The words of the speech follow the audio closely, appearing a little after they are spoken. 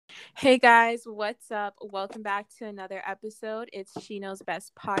Hey guys, what's up? Welcome back to another episode. It's She Knows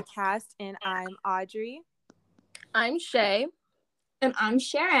Best podcast, and I'm Audrey. I'm Shay. And I'm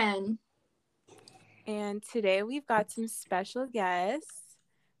Sharon. And today we've got some special guests.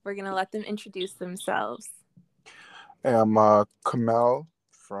 We're going to let them introduce themselves. Hey, I'm Kamel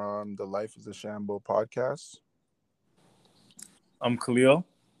from the Life is a Shamble podcast. I'm Khalil.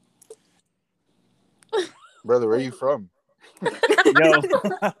 Brother, where are you from? Yo,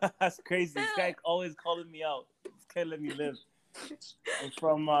 that's crazy. This guy always calling me out. This guy let me live. I'm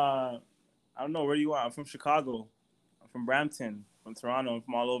from, I don't know, where you are? I'm from Chicago. I'm from Brampton, from Toronto. I'm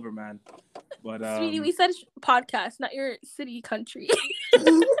from all over, man. But Sweetie, we said podcast, not your city, country.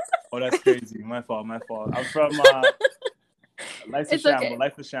 Oh, that's crazy. My fault. I'm from Life's a Shamble. Okay.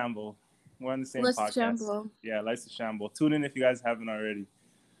 Life is Shamble. We're on the same podcast. Shamble. Yeah, Life's a Shamble. Tune in if you guys haven't already.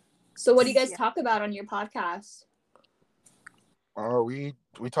 So what do you guys talk about on your podcast? We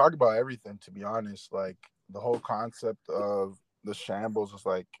talk about everything, to be honest. Like, the whole concept of the shambles is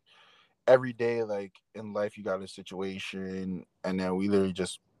like every day, like in life you got a situation, and then we literally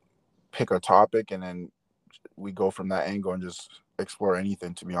just pick a topic and then we go from that angle and just explore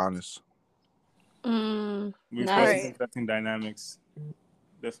anything, to be honest. We explore some interesting dynamics.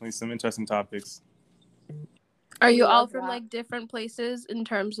 Definitely some interesting topics. Are you all from like different places in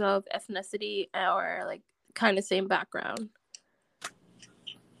terms of ethnicity or like kind of same background?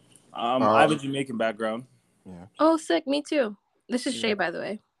 I have a Jamaican background. Yeah. Oh, sick. Me too. This is Shay, by the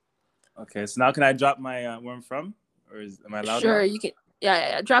way. Okay, so now can I drop my where I'm from, or am I allowed? Sure, you can.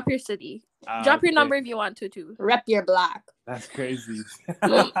 Yeah. Drop your city. Drop your number if you want to too. Rep your block. That's crazy.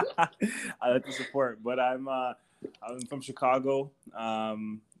 I like the support, but I'm from Chicago,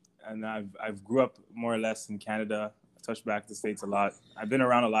 and I've grew up more or less in Canada. Touched back to the States a lot. I've been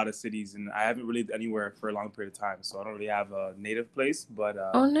around a lot of cities, and I haven't really lived anywhere for a long period of time, so I don't really have a native place. But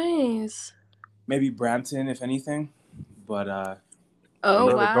oh, nice. Maybe Brampton, if anything. But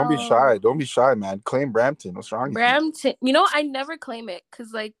wow. Don't be shy, man. Claim Brampton. What's wrong with Brampton? You know, I never claim it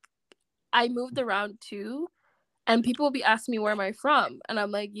because like I moved around too, and people will be asking me where am I from, and I'm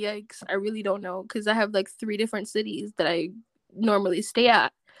like, yikes, I really don't know because I have like 3 different cities that I normally stay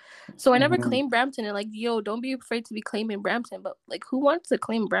at. So I never claim Brampton, and like, yo, don't be afraid to be claiming Brampton. But like, who wants to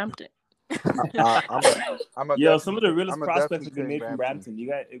claim Brampton? Some of the realest prospects have been made from Brampton.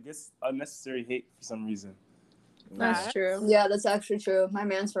 It gets unnecessary hate for some reason. That's true. Yeah, that's actually true. My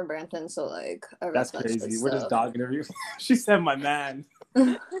man's from Brampton, so like, that's crazy. We're just dogging her. She said, "My man."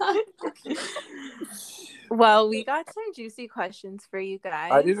 Well, we got some juicy questions for you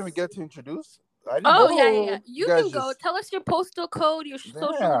guys. I didn't even get to introduce. Yeah. You can go. Tell us your postal code, your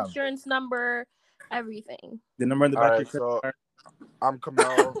social insurance number, everything. The number in the back. So I'm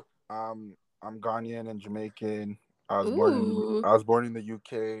Kamel. I'm Ghanaian and Jamaican. I was born in the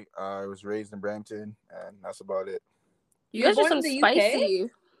UK. I was raised in Brampton, and that's about it. You guys are some spicy.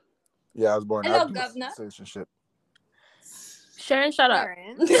 Yeah, I was born. Hello, governor. Citizenship. Sharon, shut up.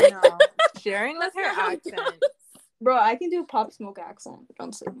 No. Sharon with her accent. Bro, I can do Pop Smoke accent.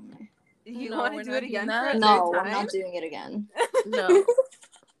 Don't say me. You want to do it again? No, I'm not doing it again. No.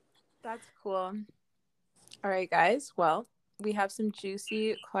 That's cool. All right, guys. Well, we have some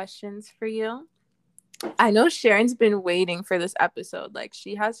juicy questions for you. I know Sharon's been waiting for this episode. Like,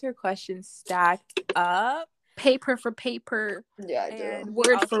 she has her questions stacked up. Paper for paper. Yeah, I do. And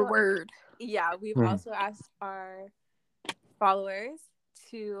word for word. Yeah, we've also asked our followers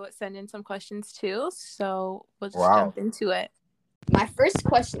to send in some questions too. So we'll just jump into it. My first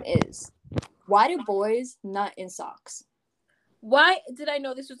question is, why do boys nut in socks? Why did I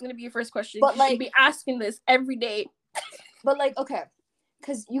know this was going to be your first question? But you should be asking this every day. But like, okay,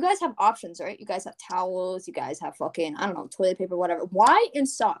 because you guys have options, right? You guys have towels, you guys have fucking, I don't know, toilet paper, whatever. Why in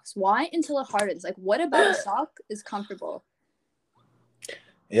socks? Why until it hardens? Like, what about a sock is comfortable?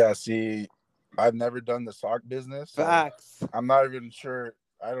 Yeah, see, I've never done the sock business. So Facts. I'm not even sure.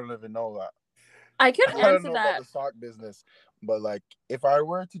 I don't even know that. I could answer don't know that. about the sock business, but like, if I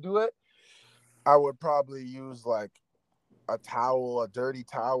were to do it, I would probably use like a towel, a dirty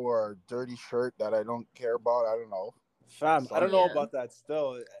towel, or a dirty shirt that I don't care about. I don't know. Fam, I don't know about that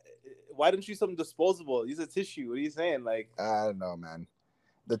still. Why don't you use something disposable? Use a tissue. What are you saying? Like, I don't know, man.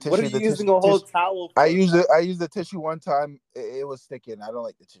 The tissue. What are you using a whole towel for? I used the tissue one time. It was sticking. I don't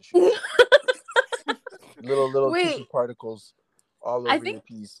like the tissue. little tissue particles all over your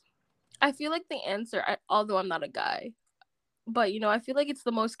piece. I feel like the answer, although I'm not a guy, but, you know, I feel like it's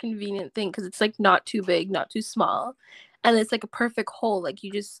the most convenient thing because it's, like, not too big, not too small. And it's, like, a perfect hole. Like,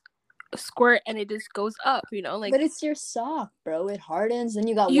 you just squirt and it just goes up, you know? Like, but it's your sock, bro. It hardens. Then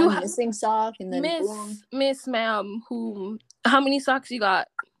you got one missing sock. And then Miss Ma'am, how many socks you got?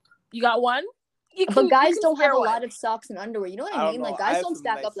 You got one? You But guys you can don't have spare a one. lot of socks and underwear. You know what I I don't mean? know. Like I guys have don't some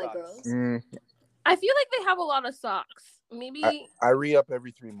stack nice up like socks. girls. I feel like they have a lot of socks. Maybe I re-up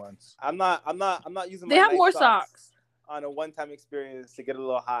every 3 months. I'm not using my they have nice more socks socks. on a one-time experience to get a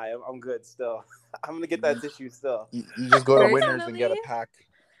little high. I'm good still. I'm gonna get that tissue still. You just go to Winners and get a Personally- pack.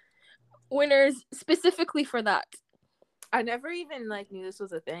 Winners specifically for that. I never even like knew this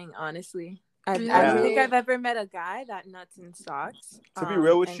was a thing. Honestly, I Really? don't think I've ever met a guy that nuts in socks. To be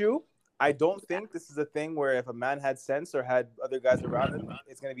real with and- you, I don't think this is a thing where if a man had sense or had other guys around him,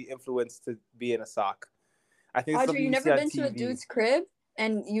 it's gonna be influenced to be in a sock. I think it's Audrey, something you you see never on been to a TV. dude's crib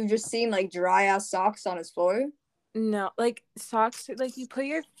and you just seen like dry ass socks on his floor? No, like socks, like you put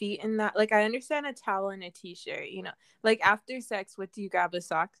your feet in that. Like I understand a towel and a t-shirt, you know. Like after sex, what do you grab, a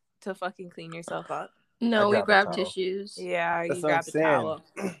sock to fucking clean yourself up? No, I we grab a grab towel. tissues. Yeah, That's you what grab I'm a saying. towel.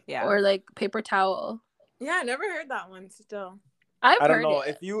 Yeah, Or like paper towel. yeah, I never heard that one. Still, I've I don't heard know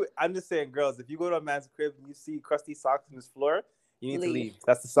it. I'm just saying, girls, if you go to a man's crib and you see crusty socks on his floor, you need to Leave. leave.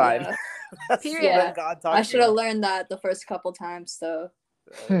 That's the sign. Yeah. That's Period. when God talks I to should have you. learned that the first couple times though.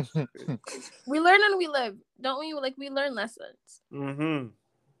 We learn and we live, don't we? Like we learn lessons. Mm-hmm.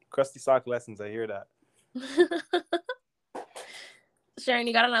 Crusty sock lessons. I hear that. Sharon,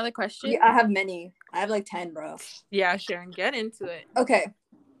 you got another question? Yeah, I have many. I have like 10, bro. yeah, Sharon, get into it. Okay.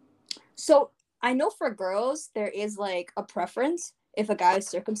 So I know for girls there is like a preference if a guy is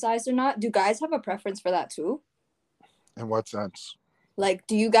circumcised or not. Do guys have a preference for that too? In what sense? Like,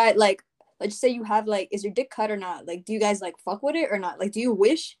 do you guys like? Let's say you have like, is your dick cut or not? Like, do you guys like fuck with it or not? Like, do you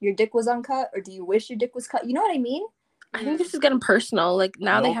wish your dick was uncut or do you wish your dick was cut? You know what I mean? I think this is getting personal. Like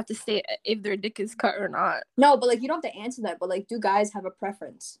now they Nope. have to say if their dick is cut or not. No, but like you don't have to answer that. But like, do guys have a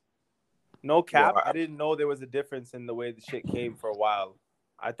preference? No cap. Well, I didn't know there was a difference in the way the shit came for a while.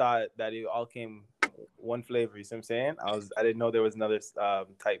 I thought that it all came one flavor. You see what I'm saying? I didn't know there was another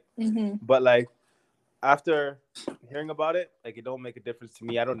type. Mm-hmm. But like after hearing about it, like it don't make a difference to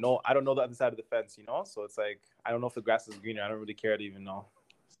me. I don't know the other side of the fence, you know. So it's like I don't know if the grass is greener. I don't really care to even know.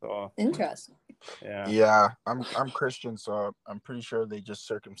 So Interesting. yeah. Yeah, I'm Christian, so I'm pretty sure they just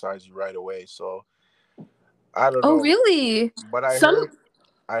circumcise you right away. So I don't know. Oh really? But I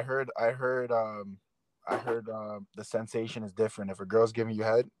heard the sensation is different. If a girl's giving you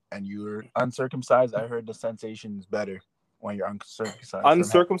head and you're uncircumcised, I heard the sensation is better when you're uncircumcised.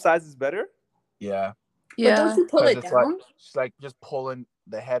 Uncircumcised is better. Yeah. But Yeah. don't you pull 'Cause it it's down? It's like just pulling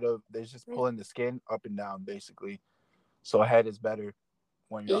the head of. They're just pulling the skin up and down, basically. So head is better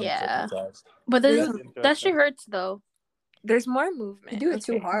when you're Yeah. uncircumcised. But That's this that interesting. shit hurts though. There's more You movement. do it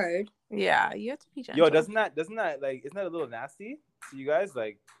too Okay. hard. Yeah, you have to be gentle. Yo, doesn't that like isn't that a little nasty to you guys?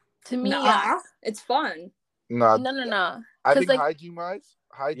 Like To me, Nah, yeah. it's fun. No, No. I 'Cause, think like-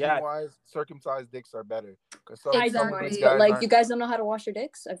 hygiene-wise, circumcised dicks are better. Because some Exactly. these But guys like, aren't- you guys don't know how to wash your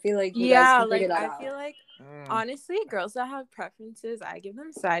dicks. I feel like you guys Yeah, can figure like that I out. feel like Mm. honestly, girls that have preferences, I give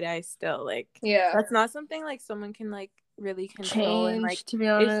them side eye still. Like Yeah. that's not something like someone can like really control and change, like to be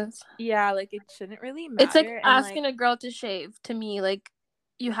honest. yeah, like it shouldn't really matter. It's like and, asking a girl to shave. To me, like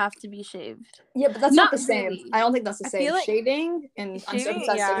you have to be shaved. Yeah, but that's not Not the same. really. I don't think that's the I same. feel like- Shaving and shaving,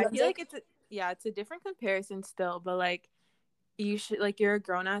 uncircumcised yeah, I dick- feel like it's a different comparison still, but like you should like you're a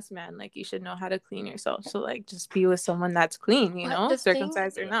grown ass man, like you should know how to clean yourself. So like just be with someone that's clean, you But know, the thing-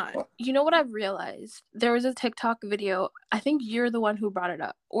 circumcised or not. You know what I've realized? There was a TikTok video. I think you're the one who brought it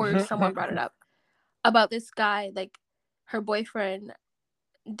up, or someone brought it up about this guy. Like her boyfriend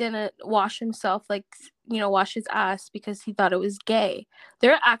didn't wash himself, like wash his ass because he thought it was gay.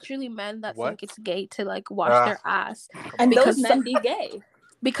 There are actually men that What? think it's gay to like wash their ass And Because those men be gay.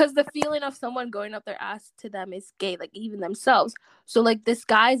 because the feeling of someone going up their ass to them is gay, like even themselves. So like this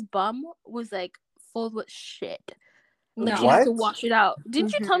guy's bum was like full with shit. Like No. she had to What? wash it out.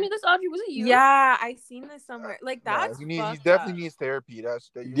 Didn't you tell Mhm. me this, Audrey? Was it you? Yeah, I seen this somewhere. Like No, that's he fucked definitely up. needs therapy.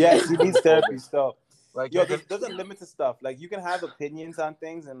 yes, he needs therapy still. Like Yo, there's a limit to stuff. Like you can have opinions on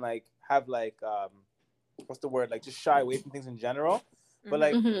things and like have like what's the word? Like just shy away from things in general. But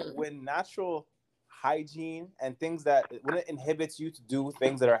like Mhm. when natural hygiene and things that when it inhibits you to do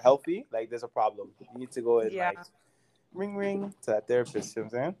things that are healthy, like there's a problem. You need to go and Yeah. like ring to that therapist. You know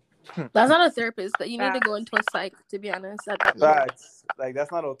what I'm saying? That's not a therapist. That you need to Facts. go into a psych, to be honest. At that point. Facts. Like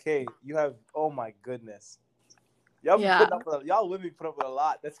that's not okay. You have oh my goodness. Y'all be Yeah. putting up with y'all women put up with a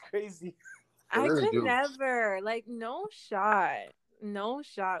lot. That's crazy. I really could do. never. Like no shot. No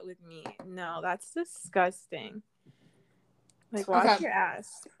shot with me. No, that's disgusting. Like wash Okay. your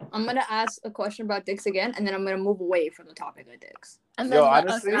ass. I'm gonna ask a question about dicks again, and then I'm gonna move away from the topic of dicks. And then Yo, let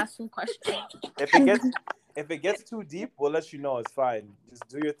honestly- us ask some questions. If it gets too deep, we'll let you know. It's fine. Just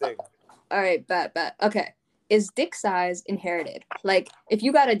do your thing. All right, bet. Okay. is dick size inherited? Like, if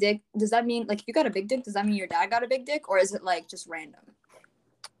you got a dick, does that mean, like, if you got a big dick, does that mean your dad got a big dick, or is it like just random?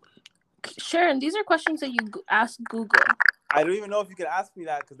 Sharon, these are questions that you ask Google. I don't even know if you could ask me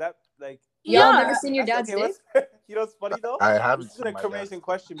that because that like. Y'all Yeah. never seen your dad's dick? You know what's funny though? I haven't This is seen an my incriminating dad's.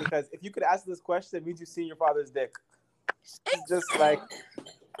 question because if you could ask this question, it means you've seen your father's dick. It's just like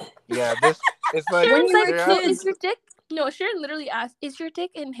Yeah, this it's like When Sharon's you like, were they're so asking- is your dick? No, Sharon literally asked, "Is your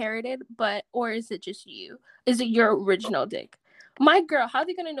dick inherited, or is it just you? Is it your original dick?" My girl, how are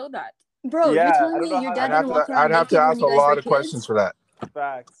they gonna know that? Bro, Yeah, you're I telling don't me know your how- dad I'd have didn't walk to around I'd have to naked when ask a you guys lot were of kids? questions for that.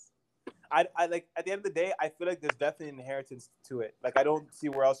 facts. I like at the end of the day, I feel like there's definitely an inheritance to it. Like I don't see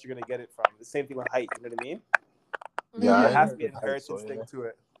where else you're gonna get it from. The same thing with height. You know what I mean? Yeah, Mhm. There I has to heard be an the height, inheritance so, thing yeah. to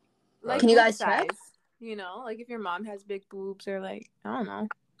it. Like Can you boob guys check? size, you know, like if your mom has big boobs or like I don't know.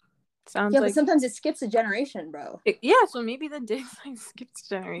 Sounds Yeah, like but sometimes it skips a generation, bro. yeah, so maybe the dick size skips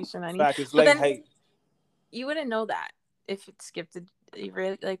generation. I mean, Fact, it's but like then height. you wouldn't know that if it skipped a you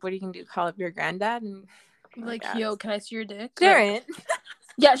really like what are you gonna do? Call up your granddad and Like, ask. yo, can I see your dick? Sharon.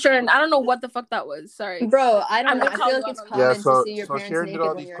 Yeah, Sharon. I don't know what the fuck that was. Sorry. Bro, I don't I'm know. gonna I call feel you like out it's on that. Yeah, common to so see your so parents Sharon did naked all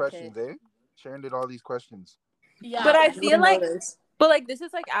when these you're a questions, kid. eh? Sharon did all these questions. Yeah. But I You feel didn't like know this. but like this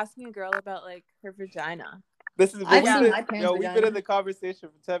is like asking a girl about like her vagina. This is I've seen been, my parents' yo, we've been vagina. in the conversation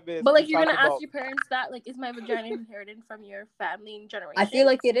for 10 minutes. But like, We you're gonna talked ask about- your parents that, like, is my vagina inherited from your family and generation? I feel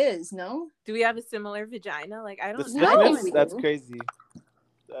like it is, no? Do we have a similar vagina? Like I the don't No. know. stiffness. we That's do. crazy.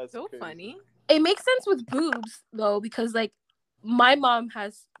 That's So crazy. funny. It makes sense with boobs though, because like my mom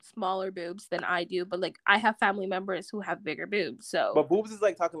has smaller boobs than I do, but like I have family members who have bigger boobs. So But boobs is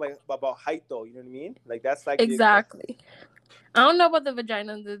like talking like about height though. You know what I mean? Like that's like the- exactly. I don't know about the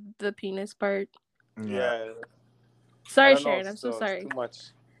vagina, the penis part. yeah. I Sorry, don't know, Sharon. I'm so still, it's sorry. Too much.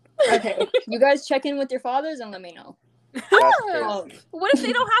 Okay. You guys check in with your fathers and let me know. That's crazy. Oh, What if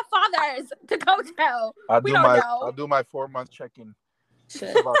they don't have fathers to go tell? I'll We do don't my know. I'll do my 4-month check-in. shit.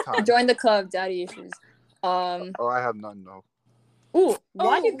 It's about time. Join the club, daddy issues. Oh, I have none though. Ooh,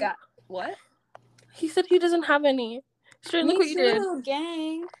 why you Oh. got what? He said he doesn't have any. Sharon, look what you did.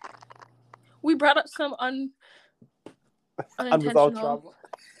 gang. We brought up some Unresolved unintentional, trauma.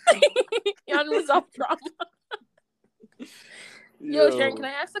 unresolved trauma. Yo, Sharon, can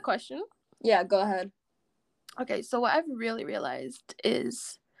I ask a question? Yeah, go ahead. Okay, so what I've really realized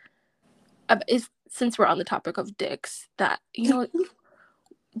is since we're on the topic of dicks, that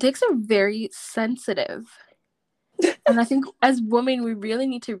dicks are very sensitive, and I think as women we really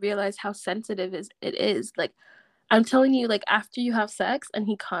need to realize how sensitive it is. Like, I'm telling you, like after you have sex and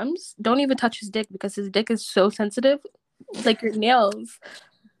he comes, don't even touch his dick because his dick is so sensitive. Like your nails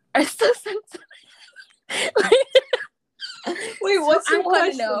are so sensitive. Wait, what's I your wanna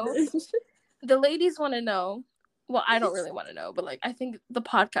question? know. The ladies want to know. Well, I don't really want to know, but like I think the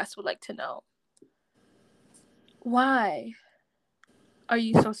podcast would like to know. Why are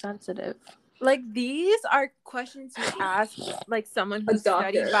you so sensitive? Like these are questions you ask like someone A who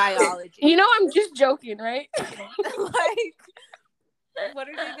studied doctor. biology. You know, I'm just joking, right? Like what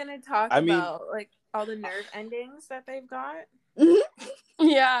are they gonna talk I mean- about? Like all the nerve endings that they've got?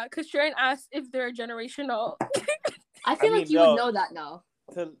 Yeah, because Sharon asked if they're generational. I feel I like mean, you no. would know that now.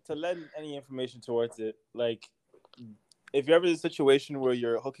 To lend any information towards it, like if you're ever in a situation where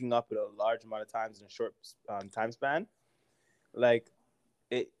you're hooking up at a large amount of times in a short time span, like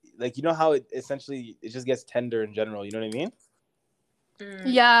it, like you know how it essentially it just gets tender in general. You know what I mean?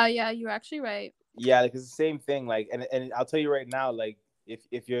 Yeah, you're actually right. Yeah, like it's the same thing. Like, and I'll tell you right now, like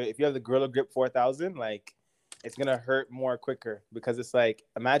if you have the Gorilla Grip 4000, like it's gonna hurt more quicker because it's like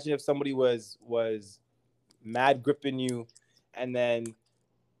imagine if somebody was mad gripping you, and then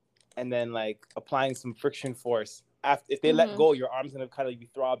like applying some friction force. After if they let Mhm. go, your arm's gonna kind of be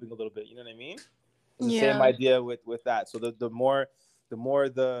throbbing a little bit. You know what I mean? It's the Yeah. same idea with that. So the more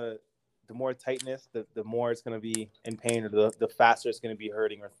tightness, the more it's gonna be in pain, or the faster it's gonna be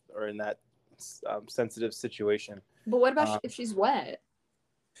hurting, or in that sensitive situation. But what about if she's wet?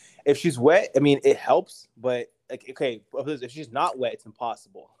 If she's wet, I mean it helps, but like okay, if she's not wet, it's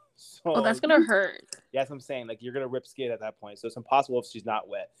impossible. So Oh, that's gonna hurt. yeah, that's what I'm saying. Like you're gonna rip skin at that point, so it's impossible if she's not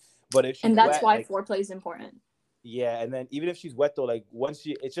wet. But if she's And that's wet, why like, foreplay is important. yeah, and then even if she's wet though, like once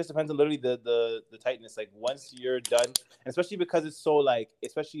it just depends on literally the tightness. Like once you're done, and especially because it's so like,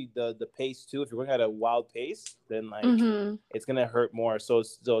 especially the pace too. If you're going at a wild pace, then like Mhm. it's gonna hurt more. So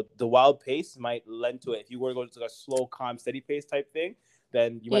the wild pace might lend to it. If you were to go to like a slow, calm, steady pace type thing,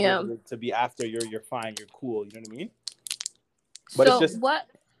 then you might be able to be after you're fine, you're cool. You know what I mean? But so it's just what?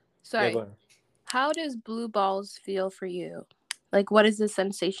 Sorry. Yeah, go ahead. How does blue balls feel for you? Like, what is the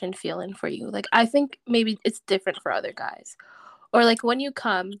sensation feeling for you? Like, I think maybe it's different for other guys. Or like when you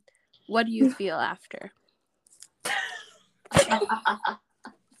come, what do you feel after?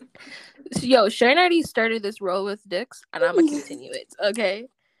 Yo, Sharon already started this roll with dicks, and I'm gonna continue it. Okay.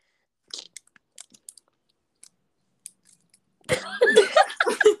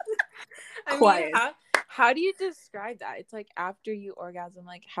 I Quiet. mean, how do you describe that? It's like after you orgasm,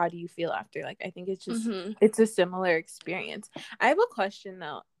 like how do you feel after? Like I think it's just it's a similar experience. I have a question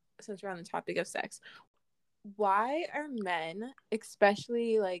though, since we're on the topic of sex. Why are men,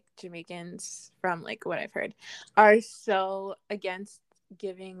 especially like Jamaicans from like what I've heard, are so against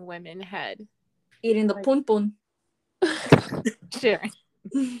giving women head? Eating the pun pun. Sure.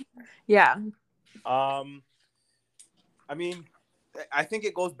 Yeah. I mean, I think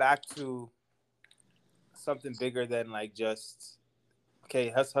it goes back to something bigger than like just okay.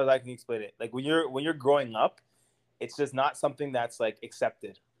 How I can explain it? Like when you're growing up, it's just not something that's like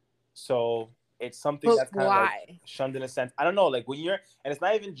accepted. So it's something But that's kind of why? like shunned in a sense. I don't know. Like when you're, and it's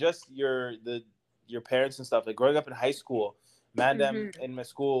not even just your parents and stuff. Like growing up in high school, man, them in my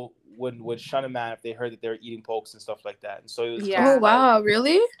school would shun a man if they heard that they were eating pokes and stuff like that. And so it was Yeah. Oh just like, wow,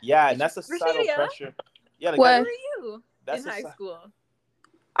 really? yeah, and that's a societal Rashadia? pressure. Yeah, like What? Where that, were you that's in high a, school?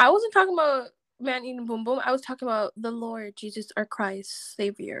 I wasn't talking about man eating boom boom. I was talking about the Lord Jesus our Christ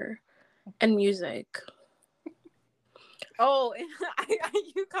Savior and music. Oh,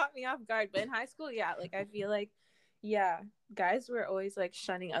 you caught me off guard. But in high school, yeah, like I feel like, yeah, guys were always like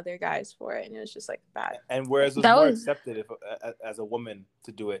shunning other guys for it, and it was just like bad. and whereas it was That more was- accepted if as a woman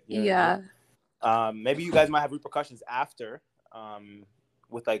to do it. You know what Yeah. I mean? Maybe you guys might have repercussions after,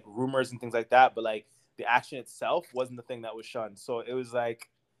 with like rumors and things like that. But like the action itself wasn't the thing that was shunned. So it was like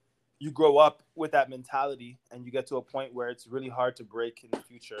you grow up with that mentality, and you get to a point where it's really hard to break in the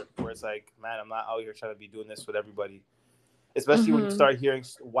future. Where it's like, man, I'm not out here trying to be doing this with everybody. Especially when you start hearing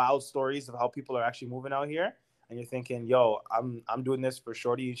wild stories of how people are actually moving out here, and you're thinking, "Yo, I'm doing this for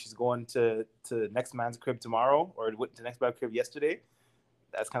Shorty, and she's going to next man's crib tomorrow, or went to next man's crib yesterday."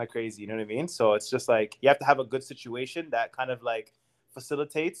 That's kind of crazy, you know what I mean? So it's just like you have to have a good situation that kind of like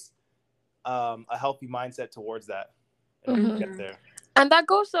facilitates a healthy mindset towards that in order to get there. And that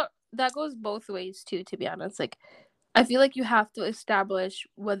goes both ways too, to be honest. Like I feel like you have to establish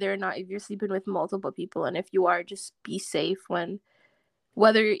whether or not if you're sleeping with multiple people, and if you are, just be safe when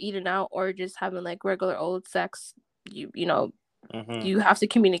whether you're eating out or just having like regular old sex. You know, you have to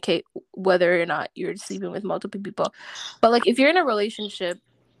communicate whether or not you're sleeping with multiple people. But like if you're in a relationship,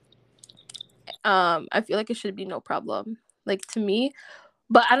 I feel like it should be no problem, like to me.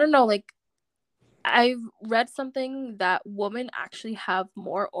 But I don't know, like I've read something that women actually have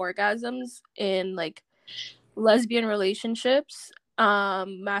more orgasms in like lesbian relationships,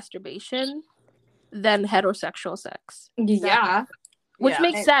 masturbation, than heterosexual sex. Yeah. Which Yeah.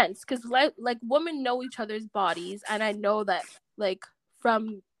 makes sense because like women know each other's bodies, and I know that like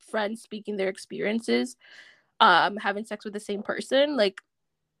from friends speaking their experiences, having sex with the same person, like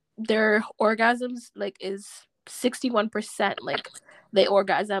their orgasms like is 61%, like they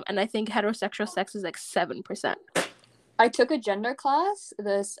orgasm, and I think heterosexual sex is like 7%. I took a gender class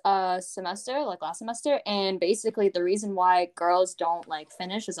this semester, like last semester, and basically the reason why girls don't like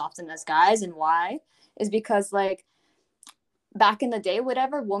finish as often as guys and why is because like back in the day,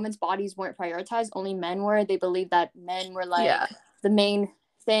 whatever, women's bodies weren't prioritized, only men were. They believed that men were like the main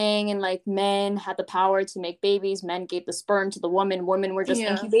thing, and like men had the power to make babies, men gave the sperm to the woman were just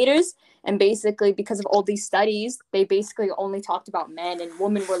incubators. And basically because of all these studies, they basically only talked about men, and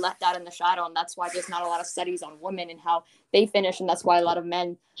women were left out in the shadow, and that's why there's not a lot of studies on women and how they finish, and that's why a lot of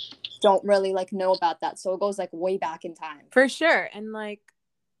men don't really like know about that. So it goes like way back in time. For sure. And like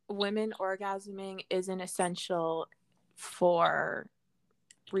women orgasming is an essential for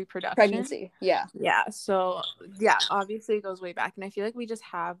reproduction, Pregnancy. Yeah. So yeah, obviously it goes way back, and I feel like we just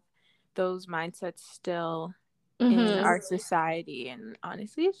have those mindsets still in our society, and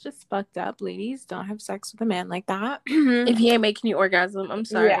honestly it's just fucked up. Ladies, don't have sex with a man like that if he ain't making you orgasm. I'm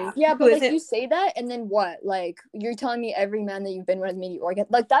sorry. Yeah, but like you say that, and then what? Like you're telling me every man that you've been with made you orgasm?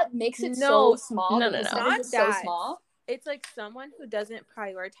 Like that makes it so small. No, the no. percentage is so small. It's like someone who doesn't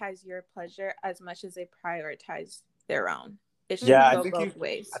prioritize your pleasure as much as they prioritize their own. It should go both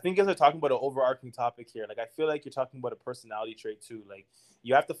ways. I think you guys are talking about an overarching topic here. Like I feel like you're talking about a personality trait too. Like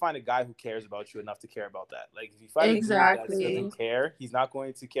you have to find a guy who cares about you enough to care about that. Like if you find a guy that doesn't care, he's not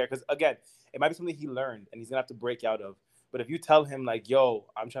going to care. Because again, it might be something he learned and he's gonna have to break out of. But if you tell him like, "Yo,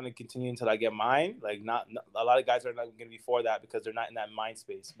 I'm trying to continue until I get mine," like not a lot of guys are not going to be for that because they're not in that mind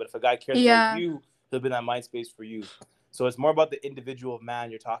space. But if a guy cares about you, he'll be in that mind space for you. So it's more about the individual man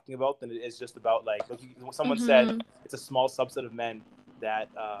you're talking about than it is just about like someone said it's a small subset of men that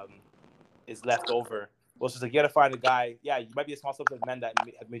is left over. Well, it's just like you got to find a guy. Yeah, you might be a small subset of men that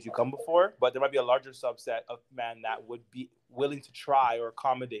have made you come before, but there might be a larger subset of men that willing to try or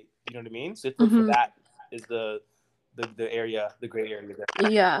accommodate. You know what I mean? So look for that is the area, the gray area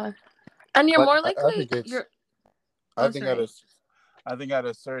there. Yeah. And you're But more I likely think it's. you're I oh think sorry. I think at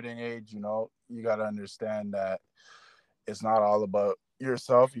a certain age, you gotta understand that it's not all about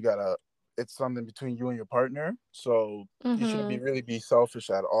yourself. It's something between you and your partner. So you shouldn't really be selfish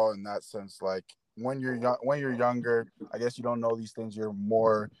at all in that sense. Like when you're young, when you're younger, I guess you don't know these things. You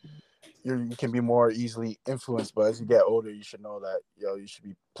can be more easily influenced. But as you get older, you should know that you should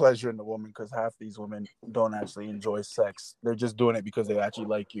be pleasuring the woman, because half these women don't actually enjoy sex. They're just doing it because they actually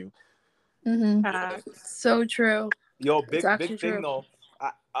like you. So true. Yo, It's actually big thing true. though.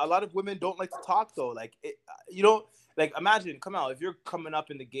 A lot of women don't like to talk though. Like you don't like imagine. Come out if you're coming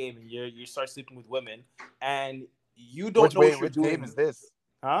up in the game and you start sleeping with women and you don't know what you're doing. Which game is this?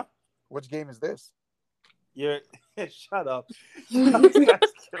 Huh? Which game is this? You're shut up.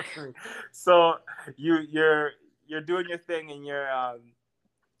 So you're doing your thing and you're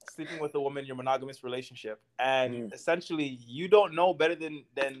sleeping with a woman in your monogamous relationship, and essentially you don't know better than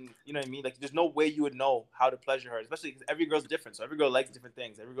you know what I mean. Like there's no way you would know how to pleasure her, especially because every girl's different. So every girl likes different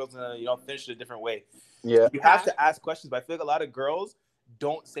things. Every girl's gonna finish it a different way. Yeah, so you have to ask questions. But I feel like a lot of girls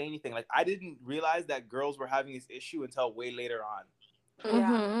don't say anything. Like I didn't realize that girls were having this issue until way later on.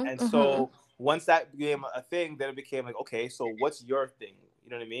 And so once that became a thing, then it became like, okay, so what's your thing? You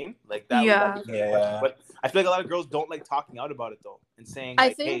know what I mean? Like that. Yeah. But I feel like a lot of girls don't like talking out about it though, and saying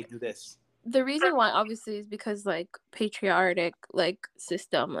like, hey, do this. The reason why obviously is because like patriarchic like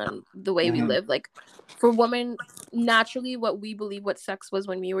system and the way we live. Like for women, naturally what we believe what sex was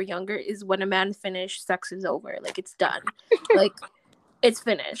when we were younger is when a man finished, sex is over. Like it's done. Like it's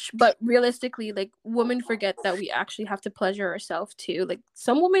finished. But realistically, like women forget that we actually have to pleasure ourselves too. Like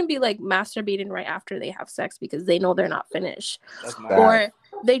some women be like masturbating right after they have sex because they know they're not finished. Or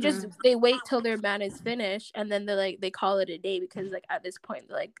they wait till their man is finished and then they call it a day because like at this point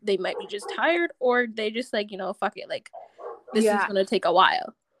like they might be just tired or they just like fuck it, like this is gonna take a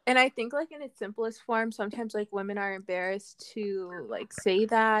while. And I think like in its simplest form, sometimes like women are embarrassed to like say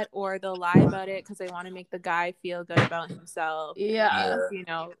that, or they'll lie about it because they want to make the guy feel good about himself. Yeah.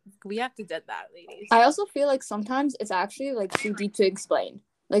 We have to do that, ladies. I also feel like sometimes it's actually like too deep to explain.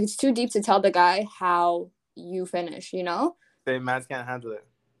 Like it's too deep to tell the guy how you finish, Say man can't handle it.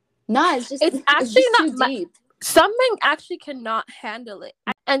 Nah, it's actually just not too deep. Some men actually cannot handle it.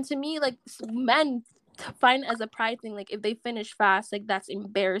 And to me, like men find as a pride thing, like if they finish fast, like that's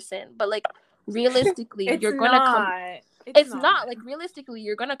embarrassing. But like realistically, you're gonna come. It's not like realistically,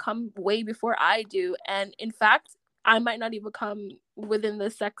 you're gonna come way before I do, and in fact, I might not even come within the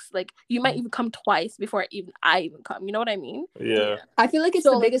sex. Like you might even come twice before I even come. You know what I mean? Yeah. I feel like it's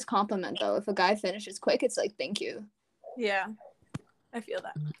the biggest compliment though. If a guy finishes quick, it's like thank you. Yeah, I feel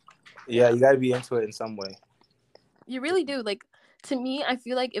that. Yeah, you gotta be into it in some way. You really do. Like to me, I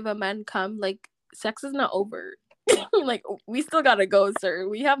feel like if a man come, like sex is not over. Like we still gotta go, sir.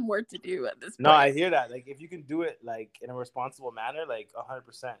 We have more to do at this point. No, I hear that. Like if you can do it like in a responsible manner, like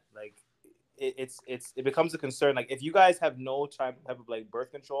 100%, like it becomes a concern. Like if you guys have no type of like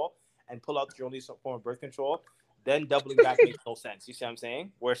birth control and pull out your only form of birth control, then doubling back makes no sense. You see what I'm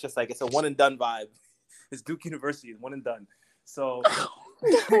saying? Where it's just like it's a one and done vibe. It's Duke University, one and done. So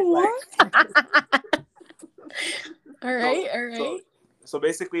like, all right. So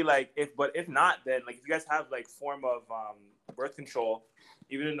basically, like if not, then like if you guys have like form of birth control,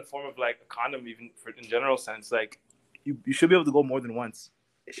 even in the form of like a condom, even in general sense, like you should be able to go more than once.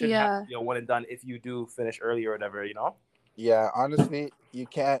 It shouldn't have to be a one and done if you do finish early or whatever, Yeah, honestly, you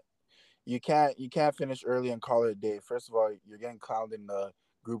can't finish early and call it a day. First of all, you're getting clowned in the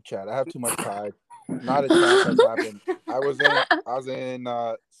group chat. I have too much pride. Not a chance that's happened. I was in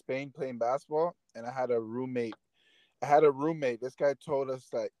Spain playing basketball, and I had a roommate. This guy told us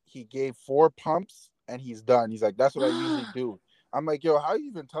that he gave 4 pumps and he's done. He's like, that's what I usually do. I'm like, yo, how you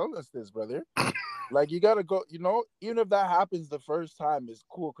even telling us this, brother? Like, you gotta go. Even if that happens the first time, it's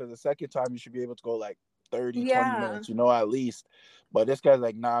cool because the second time you should be able to go like 30, 20 minutes, at least. But this guy's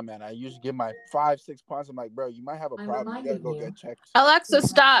like, nah, man. I usually give my 5-6 pumps. I'm like, bro, you might have a problem. You gotta go get checked. Alexa,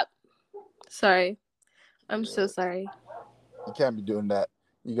 stop. Sorry, I'm so sorry. You can't be doing that.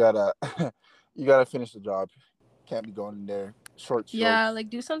 You gotta finish the job. Can't be going in there short strokes. Yeah, like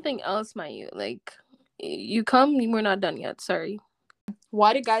do something else, my like you come, we're not done yet. Sorry.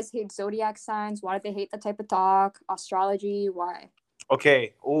 Why do guys hate zodiac signs? Why do they hate that type of talk? Astrology? Why?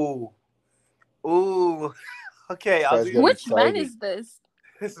 Okay. Ooh. Okay. Which man is this?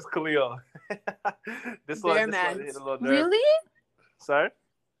 This is Khalil. This one hit a little nerve. Really? Sorry?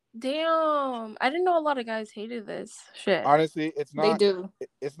 Damn. I didn't know a lot of guys hated this shit. Honestly, it's not. They do.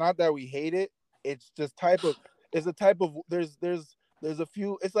 It's not that we hate it. It's just type of. it's a type of there's a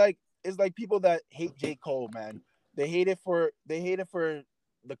few. It's like people that hate J. Cole, man. They hate it for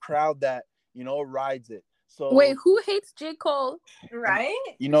the crowd that rides it. So Wait, who hates J. Cole? Right?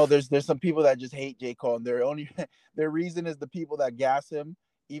 there's some people that just hate J. Cole, and their reason is the people that gas him.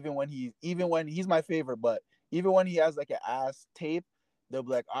 Even when he's my favorite, but even when he has like an ass tape, they'll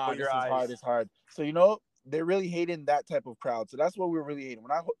be like, Put this your is eyes. hard, it's hard. So they're really hating that type of crowd. So that's what we're really hating.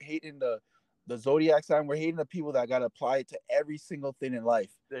 We're not hating the zodiac sign. We're hating the people that gotta apply it to every single thing in life.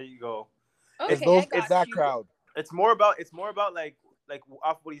 There you go. It's Okay, it's that crowd. It's more about like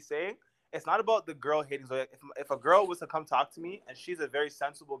off what he's saying. It's not about the girl hating zodiac. If a girl was to come talk to me and she's a very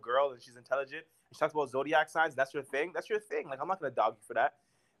sensible girl and she's intelligent and she talks about zodiac signs, that's your thing. That's your thing. Like, I'm not gonna dog you for that.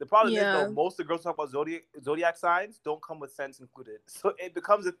 The problem is though, most of the girls talk about zodiac signs don't come with sense included. So it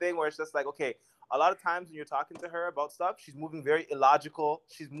becomes a thing where it's just like, okay, a lot of times when you're talking to her about stuff, she's moving very illogical.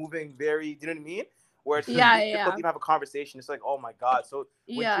 She's moving very, do you know what I mean? Where it's difficult to even have a conversation. It's like, oh my god. So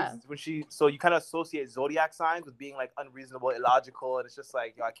so you kind of associate zodiac signs with being like unreasonable, illogical, and it's just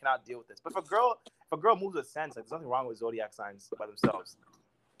like, I cannot deal with this. But if a girl moves with sense, like, there's nothing wrong with zodiac signs by themselves.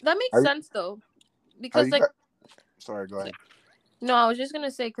 That makes sense though, because like, sorry, go ahead. no, I was just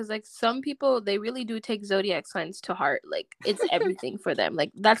gonna say, because like some people, they really do take zodiac signs to heart. Like, it's everything for them.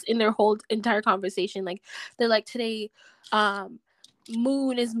 Like, that's in their whole entire conversation. Like, they're like, today,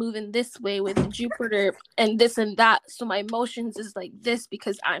 moon is moving this way with Jupiter and this and that, so my emotions is like this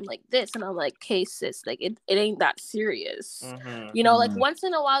because I'm like this, and I'm like, okay, sis, like it ain't that serious. Like once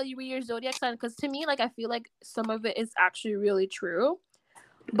in a while you read your zodiac sign, because to me, like, I feel like some of it is actually really true,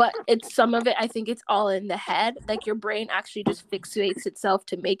 but it's some of it, I think it's all in the head. Like, your brain actually just fixates itself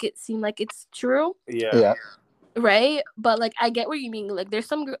to make it seem like it's true. Yeah. Right? But like, I get what you mean. Like, there's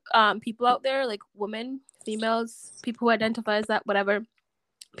some people out there, like women, females, people who identify as that, whatever,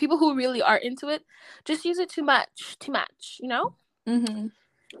 people who really are into it, just use it too much, Mm-hmm.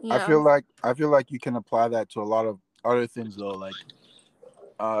 Yeah. I feel like you can apply that to a lot of other things though. Like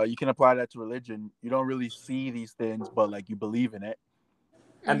you can apply that to religion. You don't really see these things, but like you believe in it,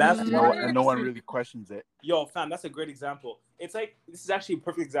 and that's no one really questions it. Yo, fam, that's a great example. It's like, this is actually a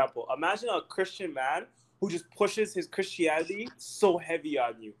perfect example. Imagine a Christian man who just pushes his Christianity so heavy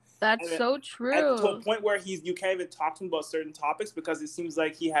on you. That's so true. And to a point where you can't even talk to him about certain topics because it seems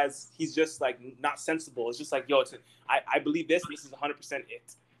like he's just like not sensible. It's just like, yo, I believe this. This is 100%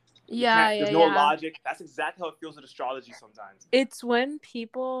 it. There's no logic. That's exactly how it feels with astrology sometimes. It's when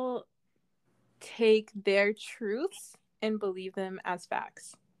people take their truths and believe them as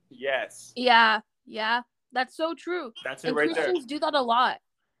facts. Yes. Yeah. That's so true. That's it right there. Christians do that a lot.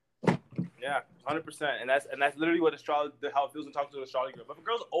 Yeah, 100%, and that's literally what how it feels when talking to an astrologer. But if a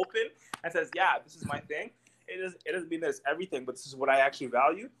girl's open and says, "Yeah, this is my thing," it doesn't mean that it's everything, but this is what I actually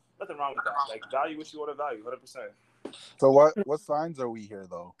value. Nothing wrong with that. Like, value what you want to value, 100%. So what signs are we here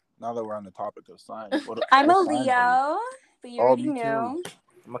though? Now that we're on the topic of signs, I'm a Leo, but you already know.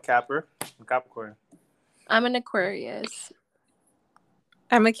 I'm a Capper. I'm a Capricorn. I'm an Aquarius.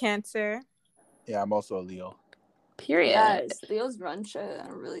 I'm a Cancer. Yeah, I'm also a Leo. Period. Yes, Leos run shit. I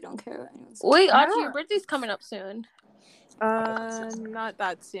really don't care what anyone says. Wait, Audrey, your birthday's coming up soon. Not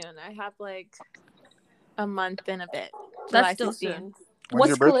that soon. I have like a month and a bit. That's still soon. When's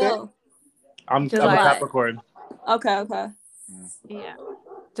your birthday? Khalil? I'm a Capricorn. Okay. Yeah.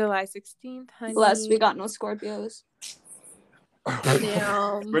 July 16th, honey. Bless, we got no Scorpios.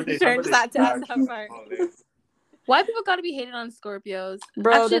 Damn. Turns that down that far. Why people gotta be hated on Scorpios?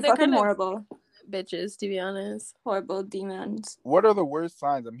 Bro, actually, they're fucking horrible. Bitches, to be honest. Horrible demons. What are the worst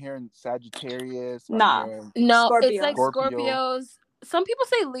signs? I'm hearing Sagittarius. No, Scorpio. it's like Scorpios. Some people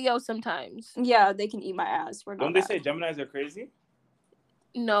say Leo sometimes. Yeah, they can eat my ass. We're not. Don't they say Geminis are crazy?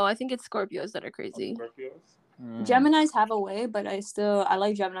 No, I think it's Scorpios that are crazy. Scorpios? Geminis have a way, but I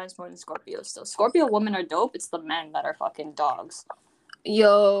like Geminis more than Scorpios still. Scorpio women are dope. It's the men that are fucking dogs.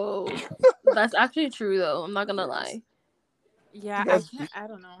 Yo, that's actually true though. I'm not gonna lie. Yeah, I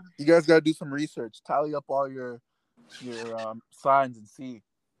don't know. You guys gotta do some research. Tally up all your signs and see.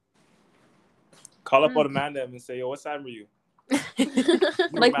 Call up Amanda and say, yo, what sign were you?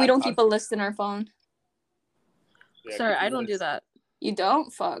 Like, we don't keep a list in our phone. Yeah, sorry, I don't do that. You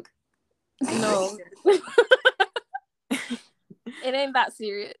don't? Fuck. No. It ain't that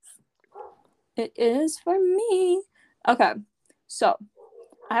serious. It is for me. Okay, so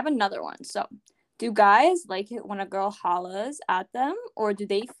I have another one. So, do guys like it when a girl hollers at them, or do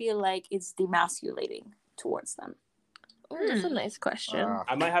they feel like it's demasculating towards them? That's a nice question.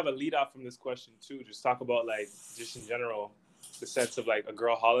 I might have a lead off from this question too. Just talk about like just in general the sense of like a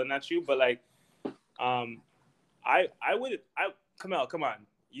girl hollering at you, but like, come on.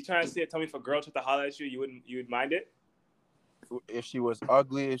 You trying to tell me if a girl tried to holler at you, you would mind it? If she was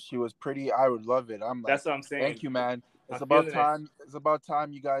ugly, if she was pretty, I would love it. I'm like, That's what I'm saying. thank you, man. I'm It's about feeling time. It's about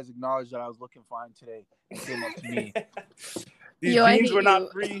time you guys acknowledged that I was looking fine today and came up to me. These Yo, I jeans hate were not you.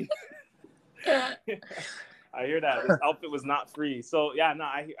 free. I hear that. This outfit was not free. So yeah, no,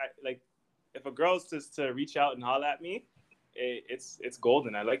 I like if a girl's just to reach out and holler at me, it's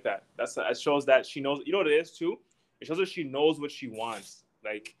golden. I like that. That shows that she knows. You know what it is too? It shows that she knows what she wants.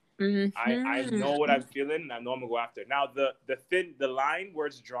 Like I know what I'm feeling, and I know I'm gonna go after it. Now the line where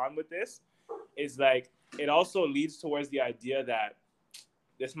it's drawn with this is like it also leads towards the idea that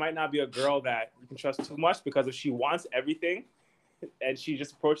this might not be a girl that you can trust too much, because if she wants everything and she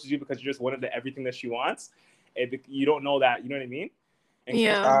just approaches you because you just wanted everything that she wants, you don't know that. You know what I mean? And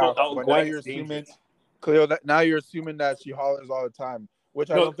Yeah. But now you're assuming, Cleo, now you're assuming that she hollers all the time, which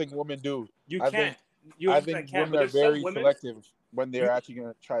I don't think women do. You I can't. think women are very selective when they're actually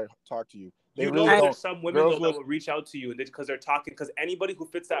going to try to talk to you. They really don't. There's some women that will reach out to you because they're talking, because anybody who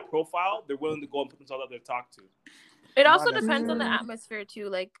fits that profile, they're willing to go and put themselves out there to talk to. It also depends on the atmosphere too.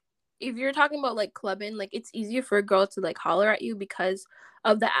 Like if you're talking about like clubbing, like it's easier for a girl to like holler at you because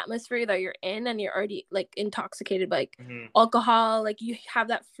of the atmosphere that you're in, and you're already like intoxicated by like alcohol, like you have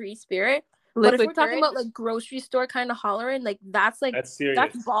that free spirit. But if we're talking about like grocery store kind of hollering, like that's serious.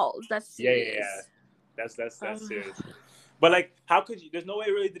 That's balls. That's serious. Yeah. That's serious. But like, how could you? There's no way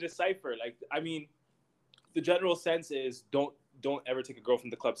really to decipher. Like, I mean, the general sense is don't ever take a girl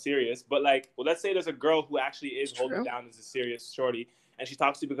from the club serious. But like, well, let's say there's a girl who actually is holding down as a serious shorty, and she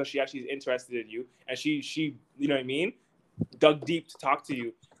talks to you because she actually is interested in you, and she you know what I mean, dug deep to talk to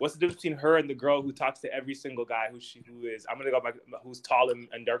you. What's the difference between her and the girl who talks to every single guy who is? I'm gonna go by who's tall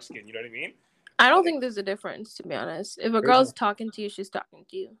and dark skinned. You know what I mean? I don't think there's a difference, to be honest. If a girl's talking to you, she's talking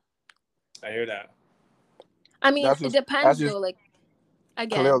to you. I hear that. I mean, it depends though. Like,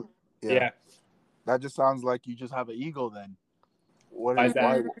 again, Khalil, yeah. That just sounds like you just have an ego. Then, why does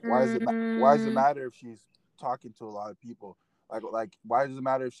it matter if she's talking to a lot of people? Like, why does it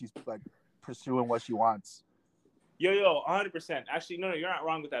matter if she's like pursuing what she wants? Yo, 100%. Actually, no, you're not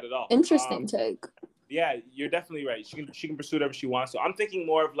wrong with that at all. Interesting take. Yeah, you're definitely right. She can pursue whatever she wants. So I'm thinking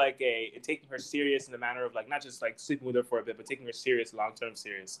more of like taking her serious in the manner of like not just like sleeping with her for a bit, but taking her serious, long term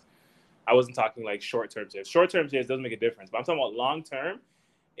serious. I wasn't talking like short term serious. Short term serious doesn't make a difference, but I'm talking about long term.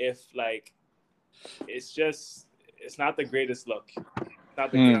 If like it's not the greatest look. It's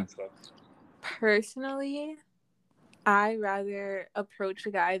not the greatest look. Personally, I rather approach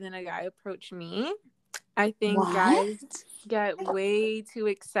a guy than a guy approach me. I think guys get way too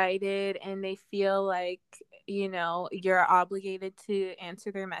excited and they feel like, you know, you're obligated to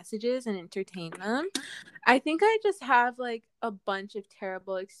answer their messages and entertain them. I think I just have like a bunch of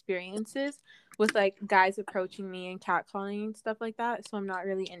terrible experiences with like guys approaching me and catcalling and stuff like that. So I'm not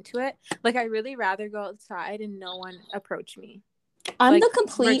really into it. Like I really rather go outside and no one approach me. I'm like, the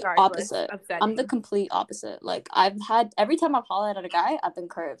complete opposite. I'm the complete opposite. Like every time I've hollered at a guy, I've been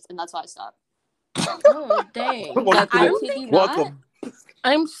curved, and that's why I stopped. Oh dang! Welcome.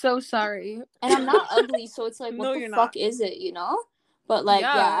 I'm so sorry. And I'm not ugly, so it's like, what the fuck is it, you know? But like,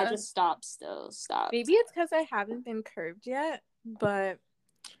 I just stopped. Maybe it's because I haven't been curved yet, but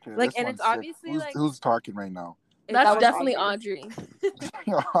like, and it's obviously like who's talking right now? That's definitely Audrey.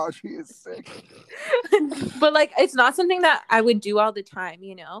 Audrey is sick. But like, it's not something that I would do all the time,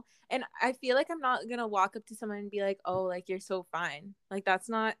 you know. And I feel like I'm not gonna walk up to someone and be like, "Oh, like you're so fine." Like that's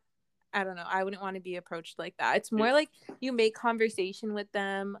not. I don't know. I wouldn't want to be approached like that. It's more like you make conversation with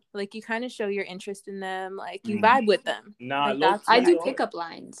them. Like you kind of show your interest in them. Like you vibe with them. Nah, like, I do pickup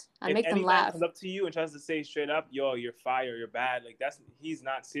lines. I make them laugh. If comes up to you and tries to say straight up, "Yo, you're fire, you're bad," like he's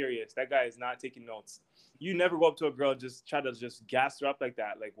not serious. That guy is not taking notes. You never go up to a girl just try to just gas her up like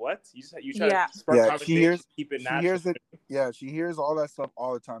that. Like what? You try to spark conversation, keep it natural. She hears all that stuff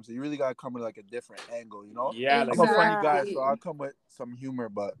all the time. So you really gotta come with like a different angle, you know? Yeah, I'm a funny guy, so I'll come with some humor,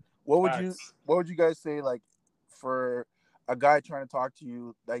 but what would you guys say like for a guy trying to talk to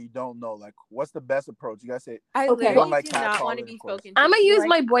you that you don't know? Like, what's the best approach? You guys say, I literally do not want to be spoken to. I'm gonna use